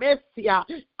 Ande Messia,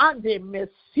 Ande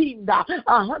Messinda,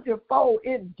 100-fold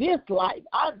in this life.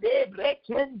 Ande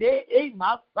Brekende e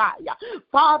Messiah.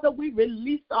 Father, we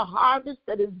release the harvest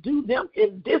that is due them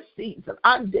in this season.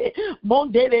 Ande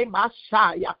Mondele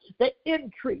Messiah, the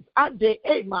increase. Ande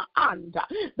Ema Anda,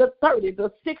 the 30,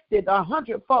 the 60, the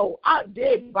 100-fold.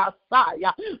 Ande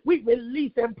Messiah. We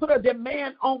release and put a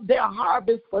demand on their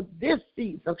harvest for this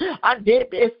season. Ande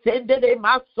Besende de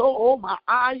Maso Ma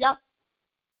Aya.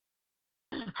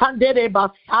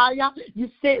 You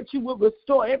said you will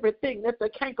restore everything that the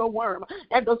cankerworm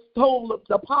and the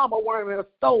palmer worm have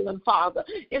stolen, Father.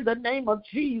 In the name of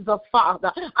Jesus,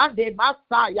 Father.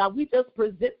 We just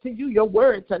present to you your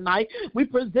word tonight. We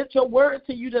present your word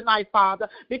to you tonight, Father,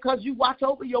 because you watch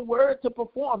over your word to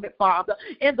perform it, Father.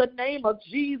 In the name of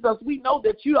Jesus, we know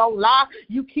that you don't lie.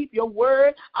 You keep your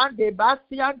word. In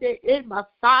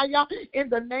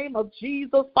the name of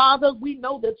Jesus, Father, we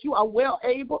know that you are well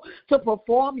able to perform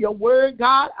your word,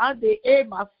 God, under a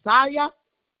Messiah.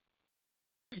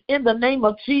 In the name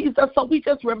of Jesus. So we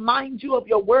just remind you of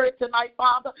your word tonight,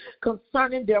 Father,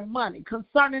 concerning their money,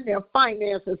 concerning their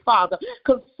finances, Father,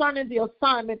 concerning the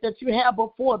assignment that you have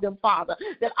before them, Father,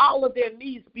 that all of their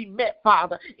needs be met,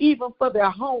 Father, even for their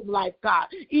home life, God,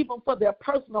 even for their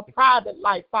personal private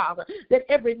life, Father, that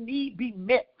every need be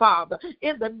met, Father.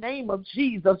 In the name of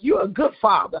Jesus, you're a good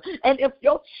Father. And if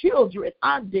your children,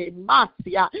 Ande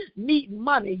Masia, need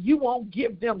money, you won't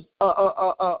give them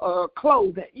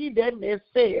clothing.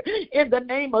 In the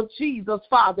name of Jesus,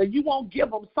 Father, you won't give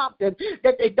them something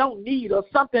that they don't need or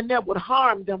something that would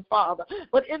harm them, Father.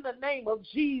 But in the name of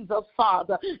Jesus,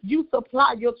 Father, you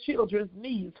supply your children's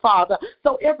needs, Father.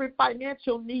 So every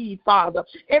financial need, Father,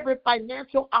 every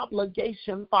financial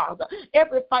obligation, Father,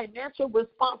 every financial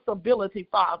responsibility,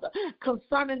 Father,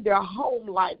 concerning their home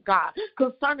life, God,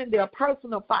 concerning their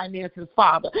personal finances,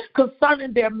 Father,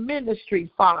 concerning their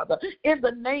ministry, Father, in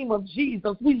the name of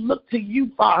Jesus, we look to you,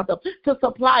 Father, to supply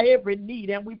supply every need.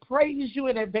 And we praise you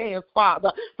in advance,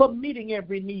 Father, for meeting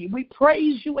every need. We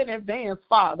praise you in advance,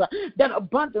 Father, that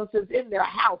abundance is in their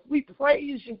house. We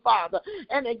praise you, Father,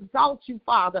 and exalt you,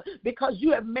 Father, because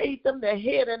you have made them the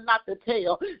head and not the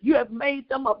tail. You have made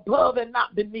them above and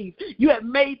not beneath. You have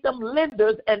made them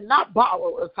lenders and not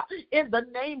borrowers. In the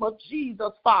name of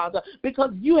Jesus, Father,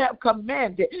 because you have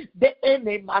commanded that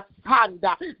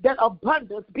that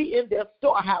abundance be in their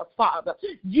storehouse, Father.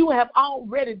 You have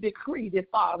already decreed it,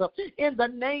 Father, in the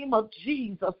name of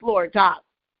Jesus, Lord God.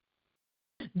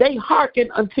 They hearken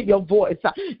unto your voice.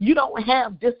 You don't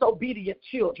have disobedient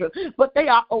children, but they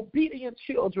are obedient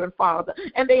children, Father,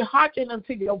 and they hearken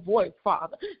unto your voice,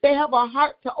 Father. They have a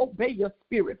heart to obey your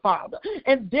spirit, Father,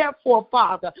 and therefore,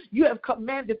 Father, you have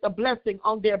commanded the blessing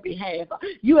on their behalf.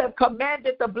 You have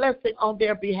commanded the blessing on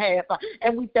their behalf,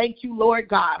 and we thank you, Lord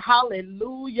God.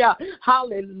 Hallelujah.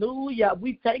 Hallelujah.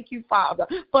 We thank you, Father,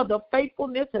 for the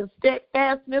faithfulness and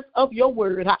steadfastness of your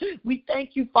word. We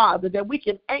thank you, Father, that we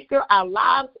can anchor our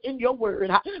lives in your word.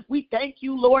 We thank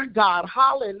you, Lord God.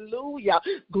 Hallelujah.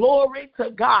 Glory to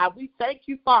God. We thank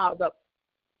you, Father,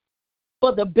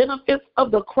 for the benefits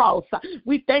of the cross.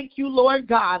 We thank you, Lord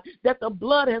God, that the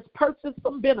blood has purchased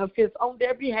some benefits on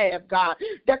their behalf, God,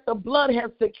 that the blood has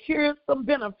secured some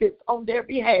benefits on their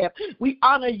behalf. We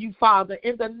honor you, Father,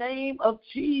 in the name of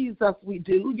Jesus. We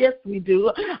do. Yes, we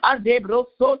do.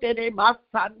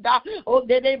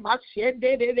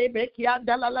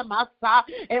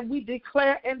 And we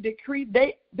declare and decree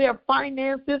their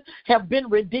finances have been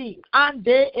redeemed.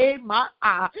 Their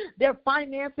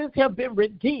finances have been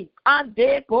redeemed.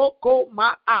 Their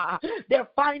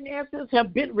finances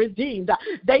have been redeemed.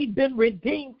 They've been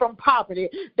redeemed from poverty.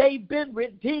 They've been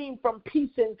redeemed from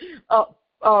piecing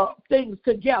things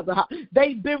together.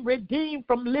 They've been redeemed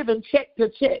from living check to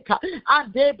check.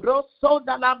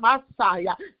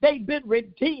 They've been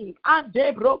redeemed.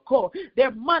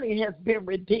 Their money has been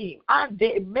redeemed.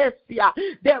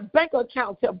 Their bank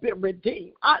accounts have been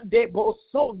redeemed. Their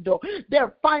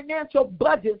financial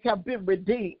budgets have been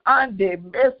redeemed.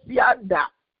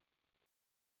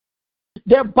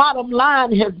 Their bottom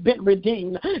line has been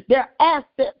redeemed. Their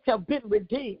assets have been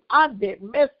redeemed.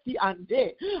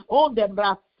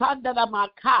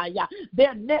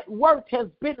 Their net worth has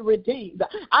been redeemed.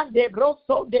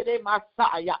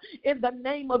 In the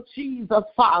name of Jesus,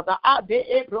 Father.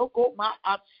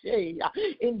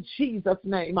 In Jesus'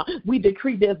 name, we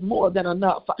decree there's more than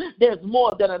enough. There's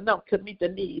more than enough to meet the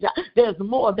need. There's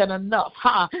more than enough.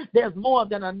 There's more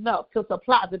than enough to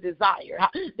supply the desire.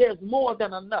 There's more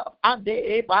than enough.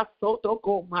 There's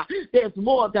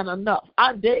more than enough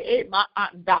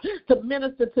to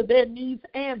minister to their needs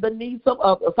and the needs of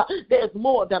others. There's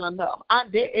more than enough.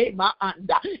 And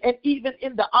even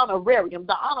in the honorariums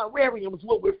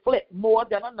will reflect more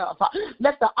than enough.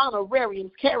 Let the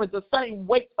honorariums carry the same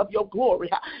weight of your glory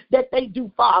that they do,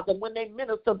 Father, when they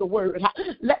minister the word.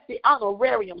 Let the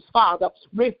honorariums, Father,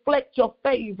 reflect your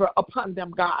favor upon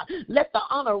them, God. Let the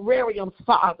honorariums,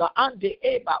 Father,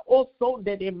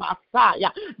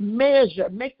 measure,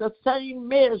 make the same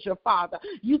measure, Father.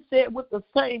 You said with the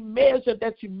same measure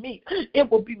that you meet,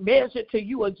 it will be measured to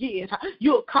you again.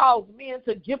 You'll cause men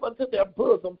to give unto their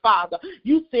bosom, Father.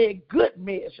 You said good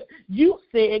measure. You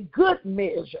said good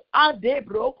measure.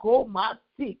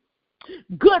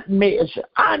 Good measure.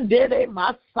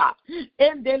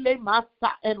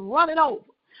 And run it over.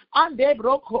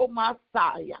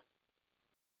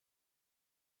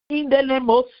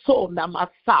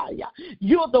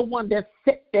 You're the one that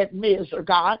set that measure,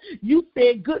 God. You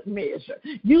said good measure.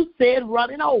 You said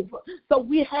running over. So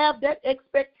we have that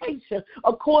expectation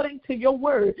according to your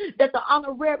word that the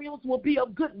honorariums will be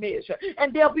of good measure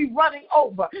and they'll be running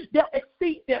over. They'll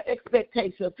exceed their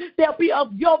expectations. They'll be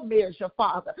of your measure,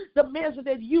 Father, the measure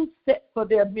that you set for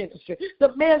their ministry,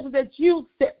 the measure that you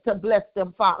set to bless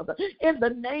them, Father. In the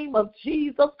name of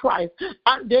Jesus Christ.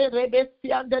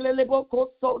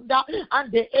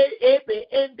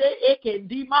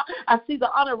 I see the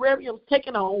honorariums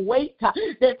taking on weight.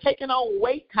 They're taking on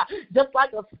weight just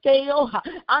like a scale.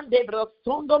 And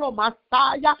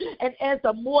as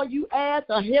the more you add,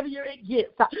 the heavier it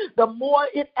gets. The more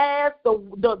it adds,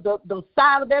 the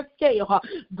side of that scale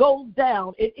goes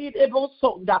down. It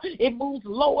moves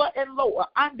lower and lower.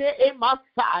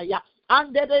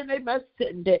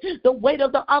 The weight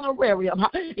of the honorarium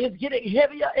is getting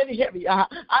heavier and heavier.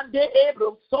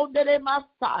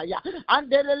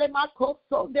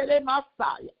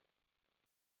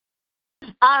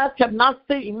 Eyes have not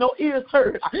seen, no ears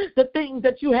heard the things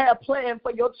that you have planned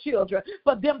for your children,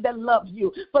 for them that love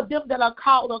you, for them that are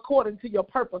called according to your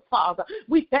purpose, Father.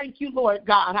 We thank you, Lord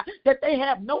God, that they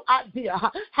have no idea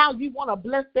how you want to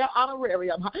bless their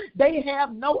honorarium. They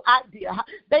have no idea.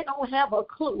 They don't have a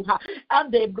clue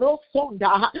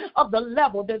of the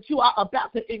level that you are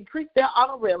about to increase their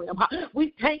honorarium.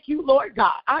 We thank you, Lord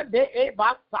God, that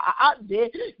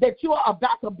you are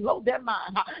about to blow their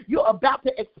mind. You're about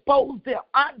to expose them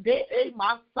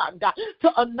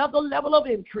to another level of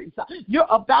increase. You're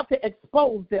about to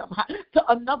expose them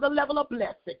to another level of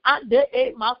blessing.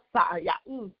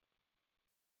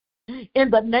 In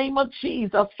the name of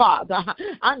Jesus, Father,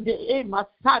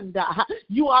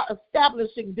 you are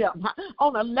establishing them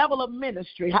on a level of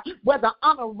ministry where the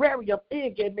honorarium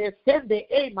is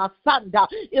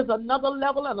another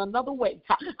level and another weight.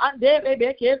 In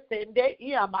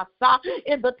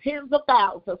the tens of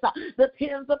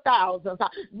thousands,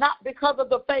 not because of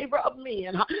the favor of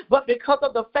men, but because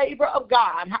of the favor of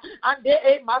God. I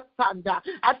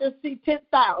just see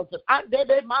 10,000.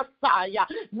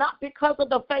 Not because of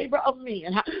the favor of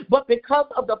men, but because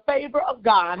of the favor of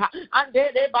God.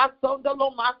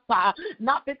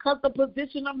 Not because of the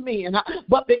position of men,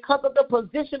 but because of the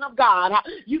position of God.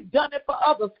 You've done it for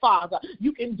others, Father.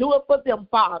 You can do it for them,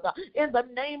 Father. In the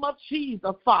name of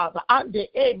Jesus, Father.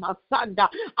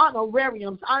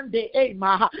 Honorariums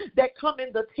that come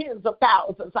in the tens of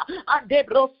thousands.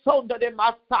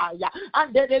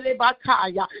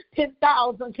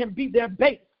 10,000 can be their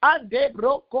base.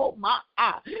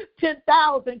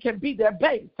 10,000 can be their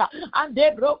base.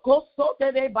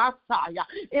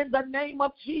 In the name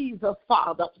of Jesus,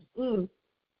 Father.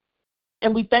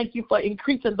 And we thank you for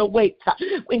increasing the weight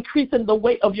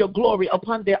of your glory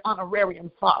upon their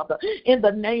honorarium, Father, in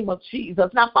the name of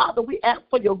Jesus. Now, Father, we ask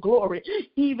for your glory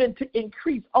even to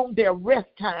increase on their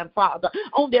rest time, Father,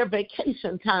 on their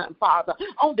vacation time, Father,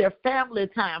 on their family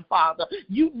time, Father.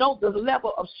 You know the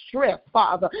level of stress,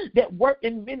 Father, that work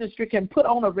in ministry can put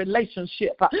on a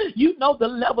relationship. You know the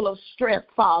level of stress,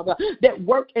 Father, that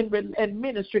work in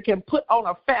ministry can put on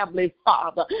a family,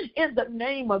 Father. In the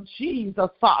name of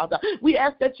Jesus, Father, we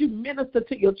ask that you minister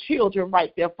to your children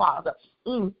right there, Father.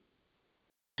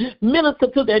 Minister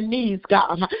to their needs,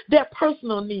 God, their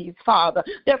personal needs, Father,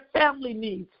 their family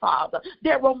needs, Father,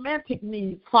 their romantic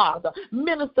needs, Father.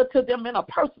 Minister to them in a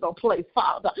personal place,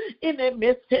 Father. In their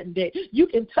midst, you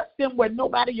can touch them where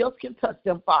nobody else can touch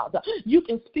them, Father. You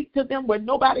can speak to them where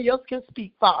nobody else can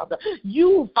speak, Father.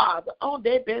 You, Father,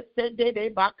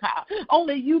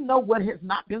 only you know what has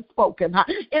not been spoken.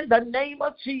 In the name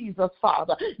of Jesus,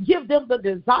 Father, give them the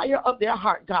desire of their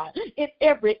heart, God, in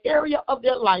every area of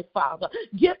their life, Father.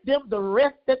 Give them the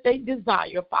rest that they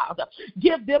desire, Father.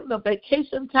 Give them the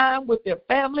vacation time with their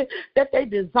family that they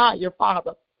desire,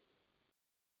 Father.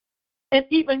 And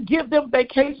even give them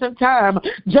vacation time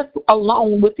just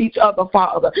alone with each other,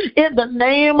 Father. In the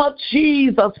name of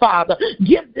Jesus, Father,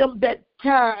 give them that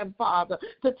time, Father,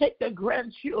 to take their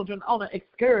grandchildren on an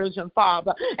excursion,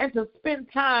 Father, and to spend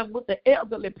time with the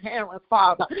elderly parents,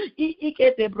 Father. Give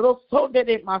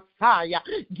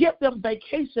them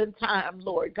vacation time,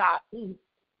 Lord God.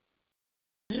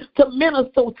 To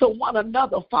minister to one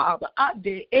another, Father,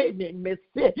 in the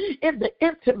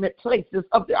intimate places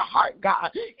of their heart,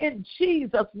 God. In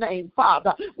Jesus' name,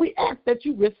 Father, we ask that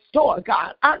you restore,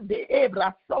 God,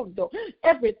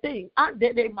 everything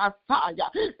that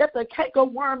the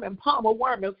cankerworm and palmer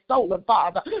worm has stolen,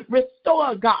 Father.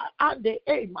 Restore, God,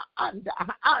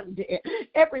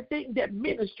 everything that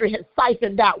ministry has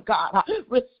siphoned out, God.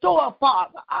 Restore,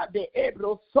 Father,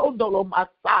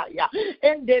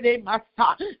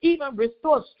 even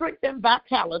restore strength and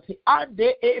vitality.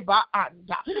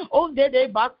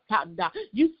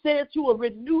 You said you will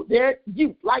renew their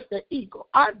youth like the eagle.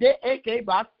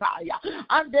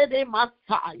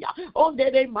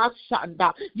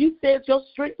 You said your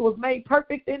strength was made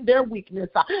perfect in their weakness.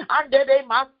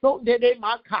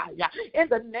 In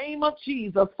the name of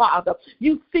Jesus, Father,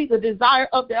 you see the desire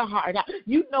of their heart.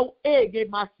 You know where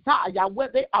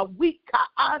they are weak.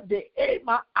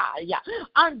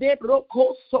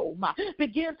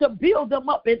 Begin to build them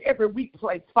up in every weak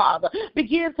place, Father.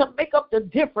 Begin to make up the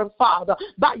difference, Father,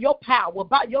 by your power,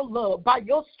 by your love, by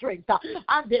your strength.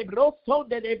 And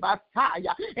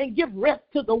give rest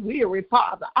to the weary,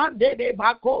 Father.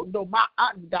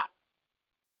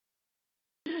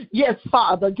 Yes,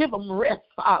 Father, give them rest,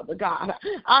 Father God.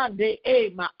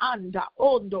 Give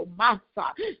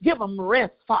them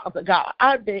rest, Father God.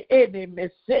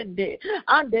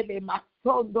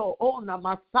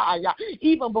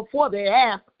 even before they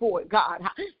ask for it, God.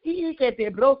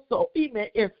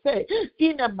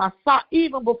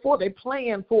 Even before they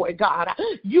plan for it, God.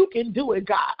 You can do it,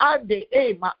 God.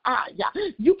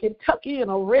 You can tuck in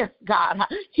a rest, God,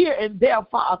 here and there,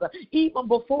 Father, even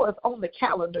before it's on the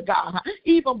calendar, God,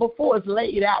 even before it's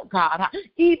laid out, God,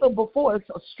 even before it's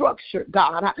structured,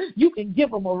 God. You can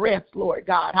give them a rest, Lord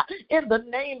God, in the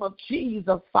name of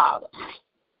Jesus, Father.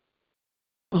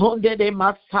 Onde de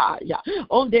Masaya,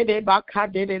 onde de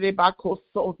Bakade de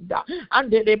Bakosonda,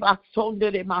 ande de Basonde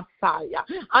de Masaya,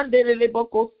 ande de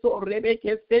Bokoso,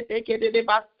 Rebeke Seteke de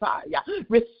Basaya.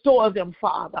 Restore them,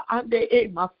 Father, ande e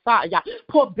Masaya.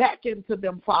 Pour back into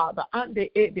them, Father, ande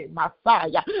e de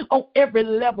Masaya, on every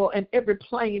level and every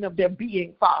plane of their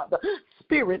being, Father.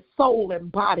 Spirit, soul, and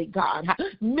body, God.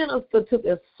 Minister to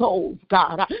their souls,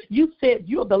 God. You said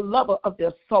you're the lover of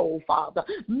their soul, Father.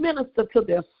 Minister to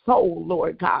their soul,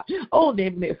 Lord God. Oh,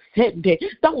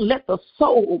 don't let the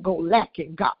soul go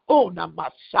lacking, God. Oh,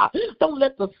 namasha. Don't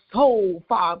let the soul,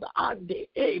 Father, the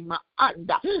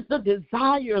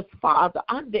desires, Father,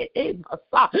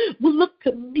 we look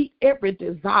to meet every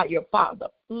desire, Father.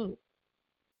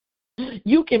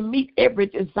 You can meet every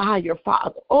desire,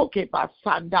 Father. Okay,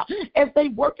 Basanda. As they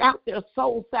work out their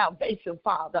soul salvation,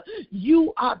 Father,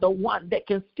 you are the one that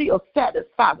can still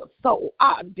satisfy the soul.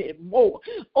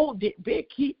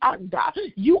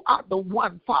 You are the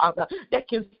one, Father, that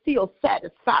can still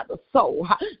satisfy the soul.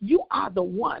 You are the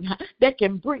one that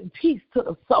can bring peace to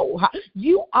the soul.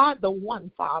 You are the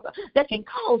one, Father, that can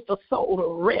cause the soul to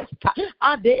rest.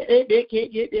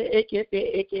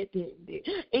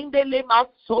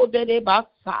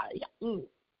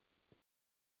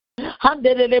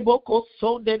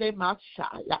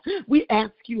 We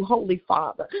ask you, Holy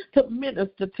Father, to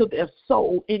minister to their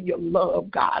soul in your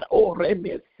love, God.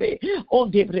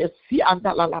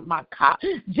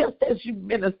 Just as you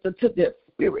minister to their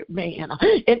spirit, man,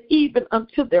 and even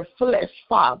unto their flesh,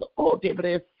 Father.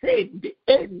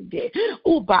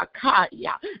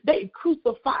 They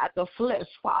crucified the flesh,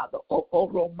 Father.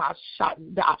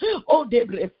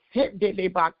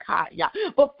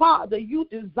 But Father, you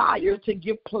desire to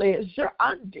give pleasure.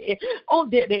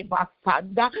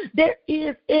 There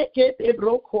is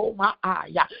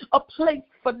a place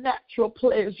for natural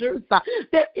pleasures.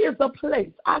 There is a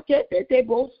place.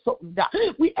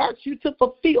 We ask you to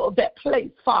fulfill that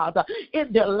place, Father,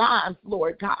 in their lives,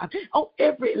 Lord God, on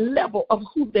every level of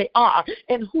who they are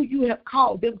and who you have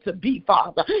called them to be,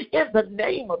 Father. In the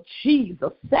name of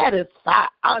Jesus, satisfy,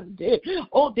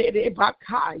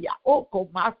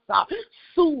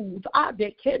 soothe,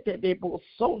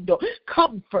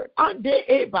 comfort,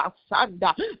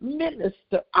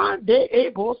 minister,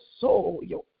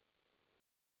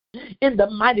 in the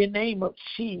mighty name of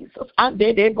Jesus.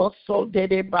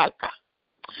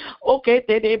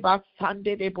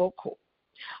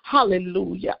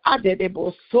 Hallelujah.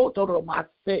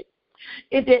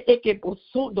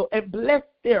 And bless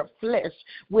their flesh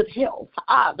with health.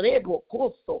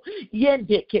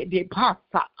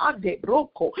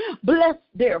 Bless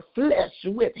their flesh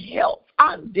with health.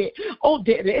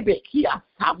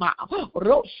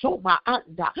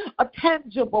 A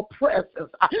tangible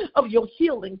presence of your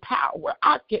healing power.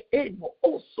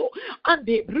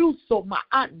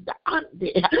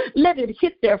 Let it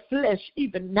hit their flesh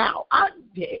even now.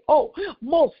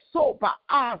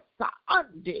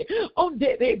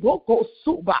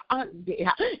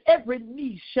 Every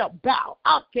knee shall bow,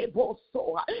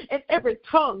 and every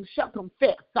tongue shall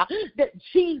confess that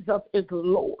Jesus is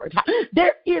Lord.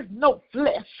 There is no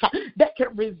flesh that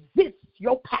can resist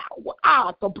your power.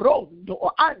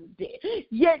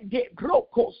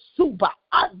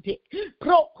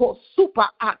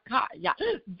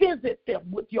 Visit them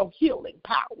with your healing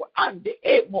power.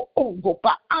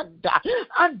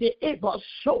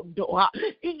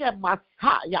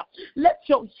 Let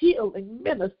your healing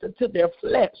minister to their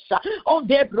flesh.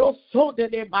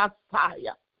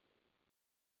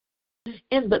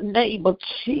 In the name of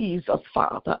Jesus,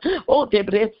 Father.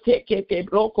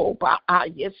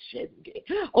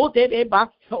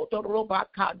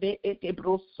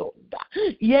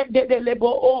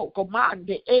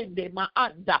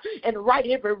 And right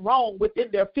every wrong within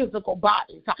their physical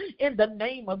bodies. In the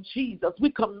name of Jesus,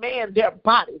 we command their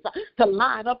bodies to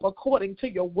line up according to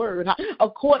your word,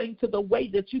 according to the way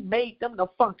that you made them to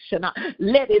function.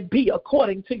 Let it be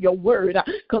according to your word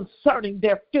concerning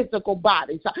their physical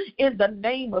bodies. In the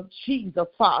name of Jesus,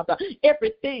 Father,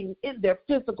 everything in their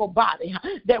physical body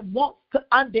that wants to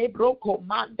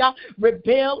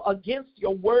rebel against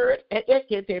your word,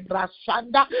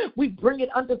 we bring it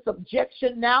under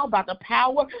subjection now by the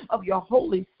power of your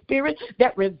Holy Spirit. Spirit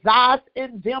that resides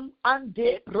in them.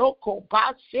 Ande broko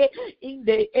bashe in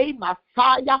the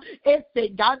Messiah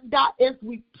eseganda, as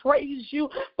we praise you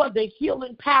for the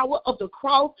healing power of the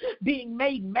cross being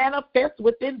made manifest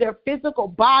within their physical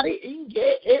body. In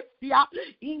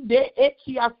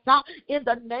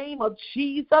the name of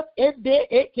Jesus,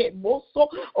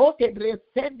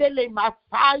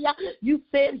 Messiah, you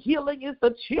said healing is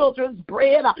the children's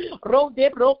bread.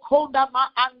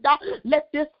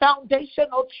 Let this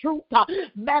foundational truth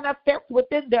manifest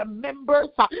within their members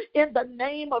in the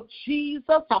name of Jesus.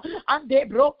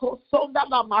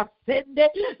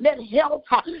 Let health,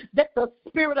 let the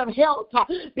spirit of health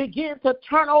begin to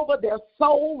turn over their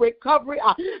soul recovery,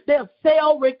 their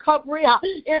cell recovery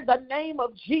in the name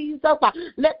of Jesus.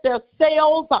 Let their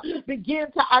cells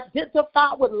begin to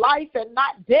identify with life and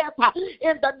not death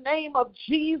in the name of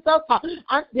Jesus.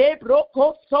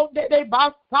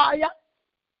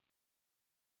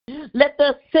 Let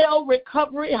the cell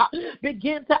recovery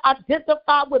begin to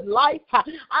identify with life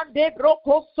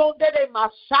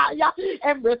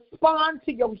and respond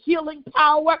to your healing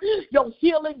power, your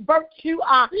healing virtue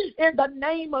in the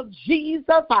name of Jesus.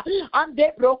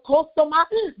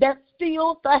 That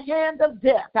steals the hand of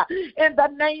death in the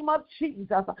name of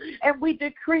Jesus. And we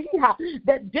decree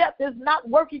that death is not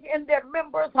working in their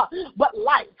members, but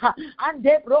life.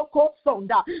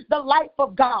 The life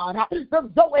of God,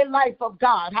 the Zoe life of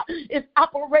God is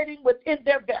operating within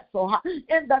their vessel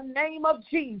in the name of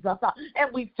Jesus.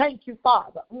 And we thank you,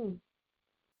 Father.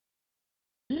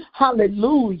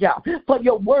 Hallelujah. For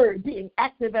your word being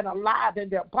active and alive in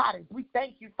their bodies. We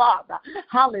thank you, Father.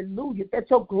 Hallelujah. That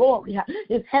your glory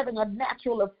is having a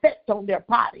natural effect on their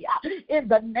body. In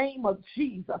the name of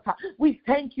Jesus. We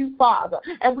thank you, Father.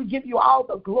 And we give you all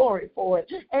the glory for it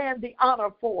and the honor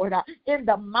for it. In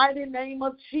the mighty name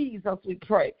of Jesus, we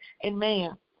pray.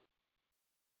 Amen.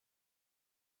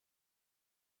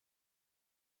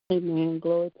 Amen.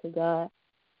 Glory to God.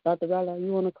 Dr. Vala,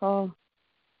 you want to call?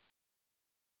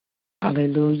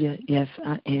 Hallelujah. Yes,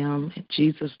 I am. In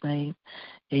Jesus' name,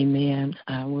 amen.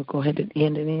 We'll go ahead and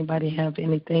end. Did anybody have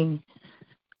anything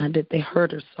that they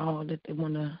heard or saw that they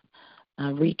want to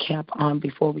recap on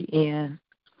before we end,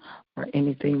 or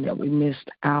anything that we missed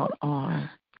out on?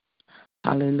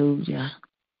 Hallelujah.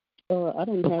 I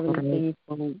didn't have anything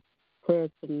from prayer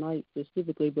tonight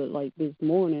specifically, but like this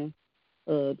morning,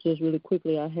 just really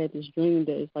quickly, I had this dream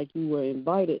that it's like you were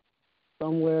invited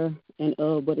somewhere, and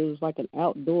but it was like an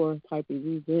outdoor type of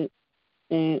event.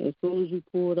 And as soon as you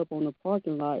pulled up on the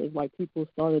parking lot, it's like people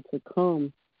started to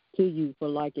come to you for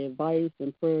like advice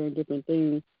and prayer and different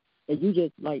things. And you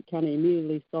just like kind of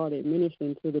immediately started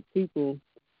ministering to the people.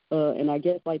 And I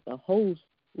guess like the host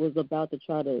was about to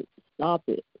try to stop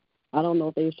it. I don't know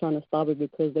if they was trying to stop it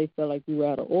because they felt like you were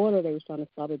out of order. They was trying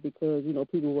to stop it because, you know,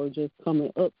 people were just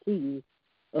coming up to you.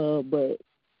 But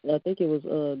I think it was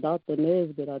Dr.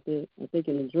 Nesbitt. I think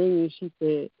in the dream she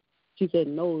said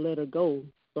no, let her go.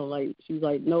 So like she's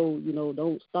like, no, you know,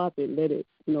 don't stop it. Let it,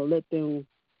 you know, let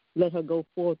her go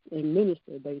forth and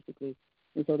minister basically.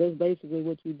 And so that's basically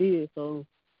what you did. So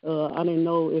I didn't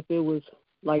know if it was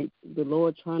like the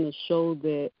Lord trying to show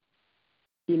that,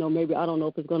 you know, maybe I don't know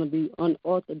if it's going to be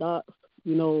unorthodox,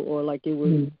 you know, or like it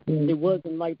was. It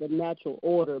wasn't like the natural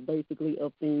order basically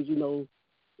of things, you know.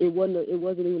 It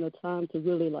wasn't even a time to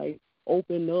really like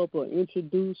open up or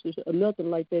introduce or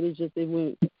nothing like that. It's just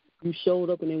you showed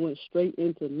up and it went straight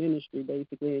into ministry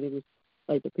basically, and it was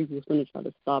like the people was going to try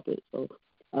to stop it. So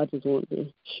I just wanted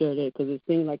to share that because it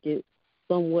seemed like it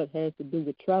somewhat has to do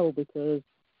with travel because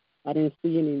I didn't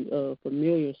see any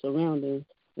familiar surroundings,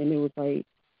 and it was like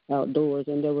outdoors,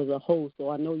 and there was a host,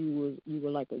 so I know you were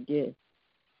like a guest.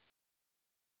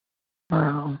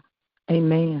 Wow.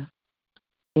 Amen.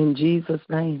 In Jesus'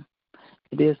 name,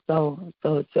 it is so.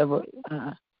 So several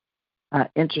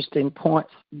interesting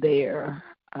points there.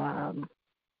 The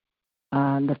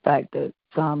fact that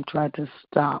some tried to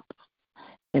stop,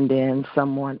 and then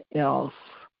someone else,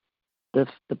 the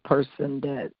person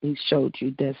that he showed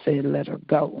you, that said let her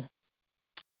go.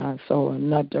 So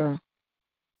another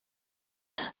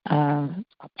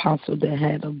apostle that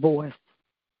had a voice.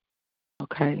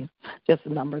 Okay, just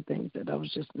a number of things that I was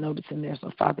just noticing there.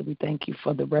 So, Father, we thank you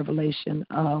for the revelation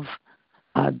of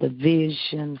the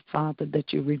vision, Father,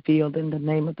 that you revealed in the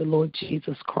name of the Lord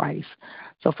Jesus Christ.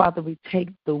 So, Father, we take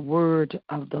the word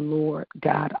of the Lord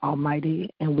God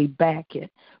Almighty and we back it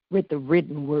with the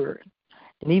written word.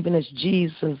 And even as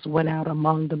Jesus went out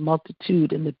among the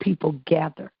multitude and the people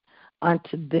gathered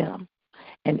unto them,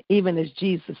 and even as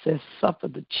Jesus says, suffer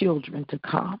the children to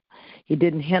come, he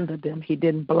didn't hinder them. He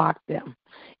didn't block them.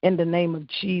 In the name of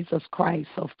Jesus Christ.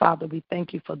 So, Father, we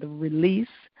thank you for the release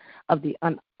of the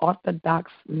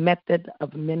unorthodox method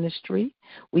of ministry.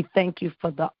 We thank you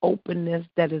for the openness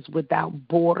that is without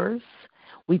borders.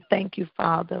 We thank you,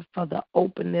 Father, for the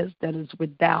openness that is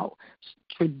without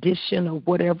tradition or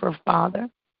whatever, Father,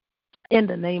 in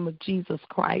the name of Jesus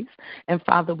Christ. And,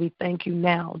 Father, we thank you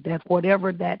now that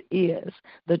whatever that is,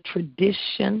 the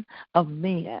tradition of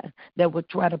men that would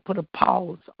try to put a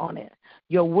pause on it,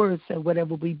 your word said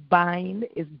whatever we bind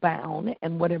is bound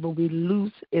and whatever we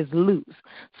loose is loose.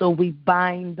 So we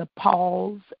bind the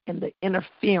pause and the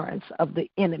interference of the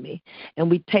enemy, and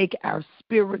we take our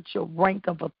spiritual rank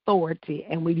of authority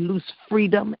and we loose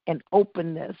freedom and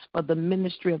openness for the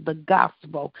ministry of the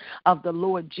gospel of the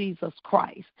Lord Jesus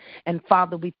Christ. And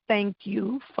Father, we thank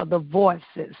you for the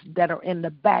voices that are in the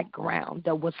background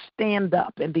that will stand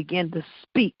up and begin to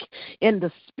speak in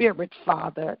the spirit,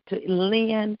 Father, to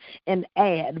lend and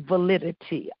add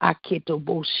validity.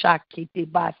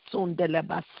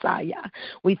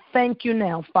 We thank you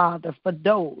now, Father, for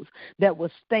those that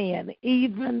will stand,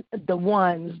 even the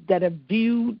ones that have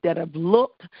viewed, that have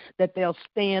looked, that they'll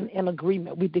stand in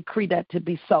agreement. We decree that to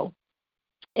be so.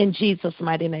 In Jesus'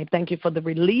 mighty name, thank you for the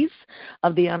release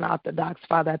of the unorthodox,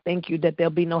 Father. I thank you that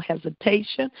there'll be no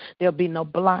hesitation, there'll be no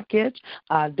blockage,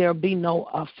 there'll be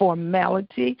no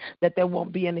formality, that there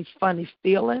won't be any funny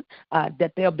feeling,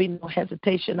 that there'll be no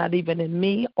hesitation, not even in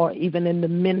me or even in the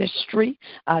ministry,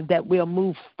 that we'll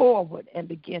move forward and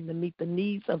begin to meet the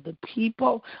needs of the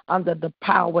people under the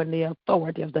power and the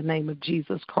authority of the name of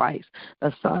Jesus Christ,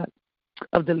 the Son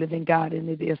of the living God, and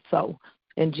it is so.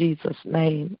 In Jesus'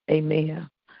 name, amen.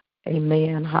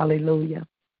 Amen. Hallelujah.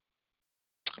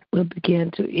 We'll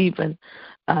begin to even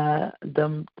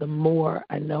the more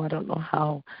I know. I don't know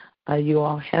how you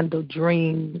all handle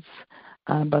dreams,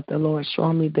 but the Lord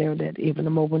showed me there that even the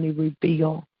more when He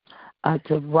reveal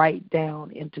to write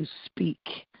down and to speak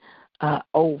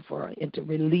over and to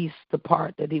release the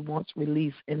part that He wants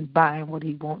released and bind what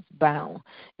He wants bound,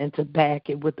 and to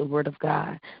back it with the Word of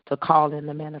God, to call in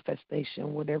the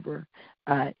manifestation, whatever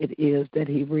it is that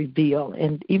He revealed,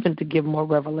 and even to give more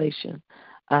revelation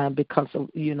because of,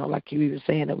 like you were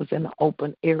saying, it was in an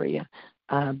open area,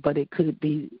 but it could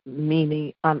be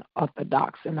meaning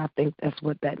unorthodox, and I think that's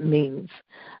what that means,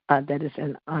 that it's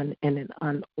in an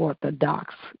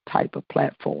unorthodox type of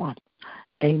platform.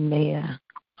 Amen.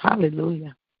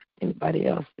 Hallelujah. Anybody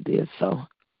else? It is so.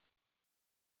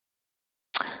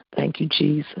 Thank you,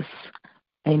 Jesus.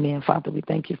 Amen. Father, we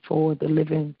thank you for the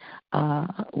living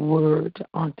word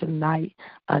on tonight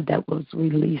that was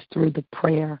released through the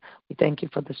prayer. We thank you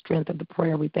for the strength of the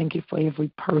prayer. We thank you for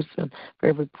every person, for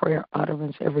every prayer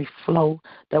utterance, every flow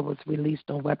that was released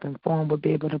on weapon form will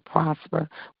be able to prosper.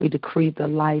 We decree the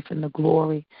life and the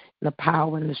glory and the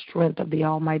power and the strength of the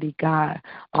Almighty God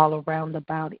all around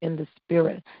about in the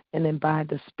Spirit and then by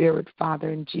the Spirit, Father,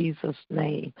 in Jesus'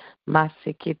 name.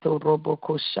 Masekito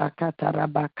roboko shakata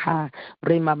rabaka,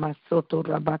 rima masoto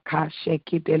rabaka,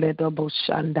 shekitele dobo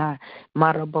shanda,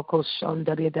 maraboko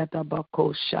shondari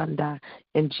dadaboko shanda.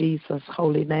 In Jesus'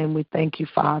 holy name, we thank you,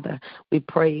 Father. We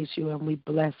praise you and we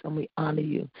bless and we honor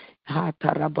you.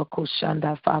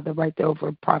 Father, right there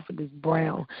over Prophetess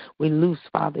Brown, we loose,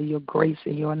 Father, your grace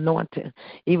and your anointing,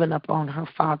 even upon her,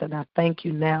 Father. And I thank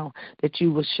you now that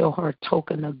you will show her a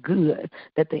token of good,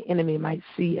 that the enemy might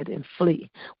see it and flee.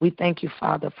 We thank you,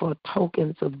 Father, for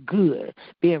tokens of good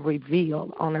being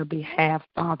revealed on her behalf,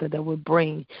 Father, that would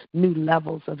bring new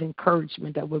levels of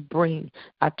encouragement, that would bring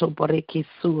the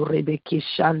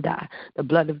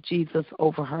blood of Jesus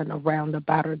over her and around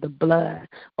about her, the blood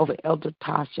over Elder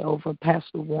Tasha, over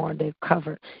Pastor Warren. They're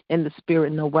covered in the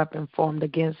Spirit, no weapon formed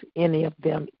against any of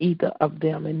them, either of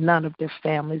them, and none of their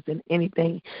families, and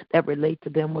anything that relate to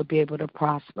them will be able to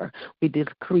prosper. We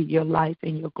decree your life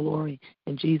and your glory.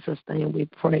 In Jesus' name we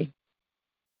pray.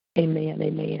 Amen,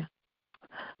 amen.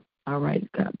 All right,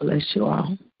 God bless you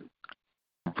all.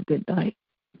 Have a good night.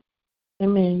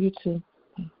 Amen, you too.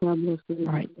 God bless you.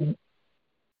 All right.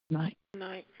 Night.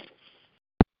 Night.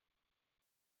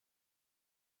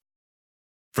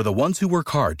 For the ones who work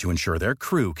hard to ensure their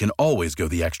crew can always go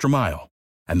the extra mile,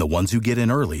 and the ones who get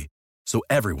in early so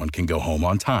everyone can go home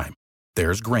on time,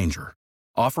 there's Grainger,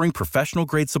 offering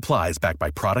professional-grade supplies backed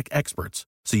by product experts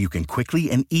so you can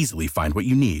quickly and easily find what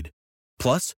you need.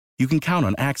 Plus, you can count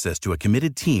on access to a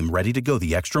committed team ready to go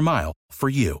the extra mile for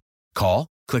you. Call,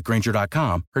 click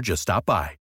Grainger.com, or just stop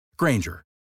by. Grainger,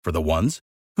 for the ones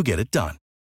who get it done.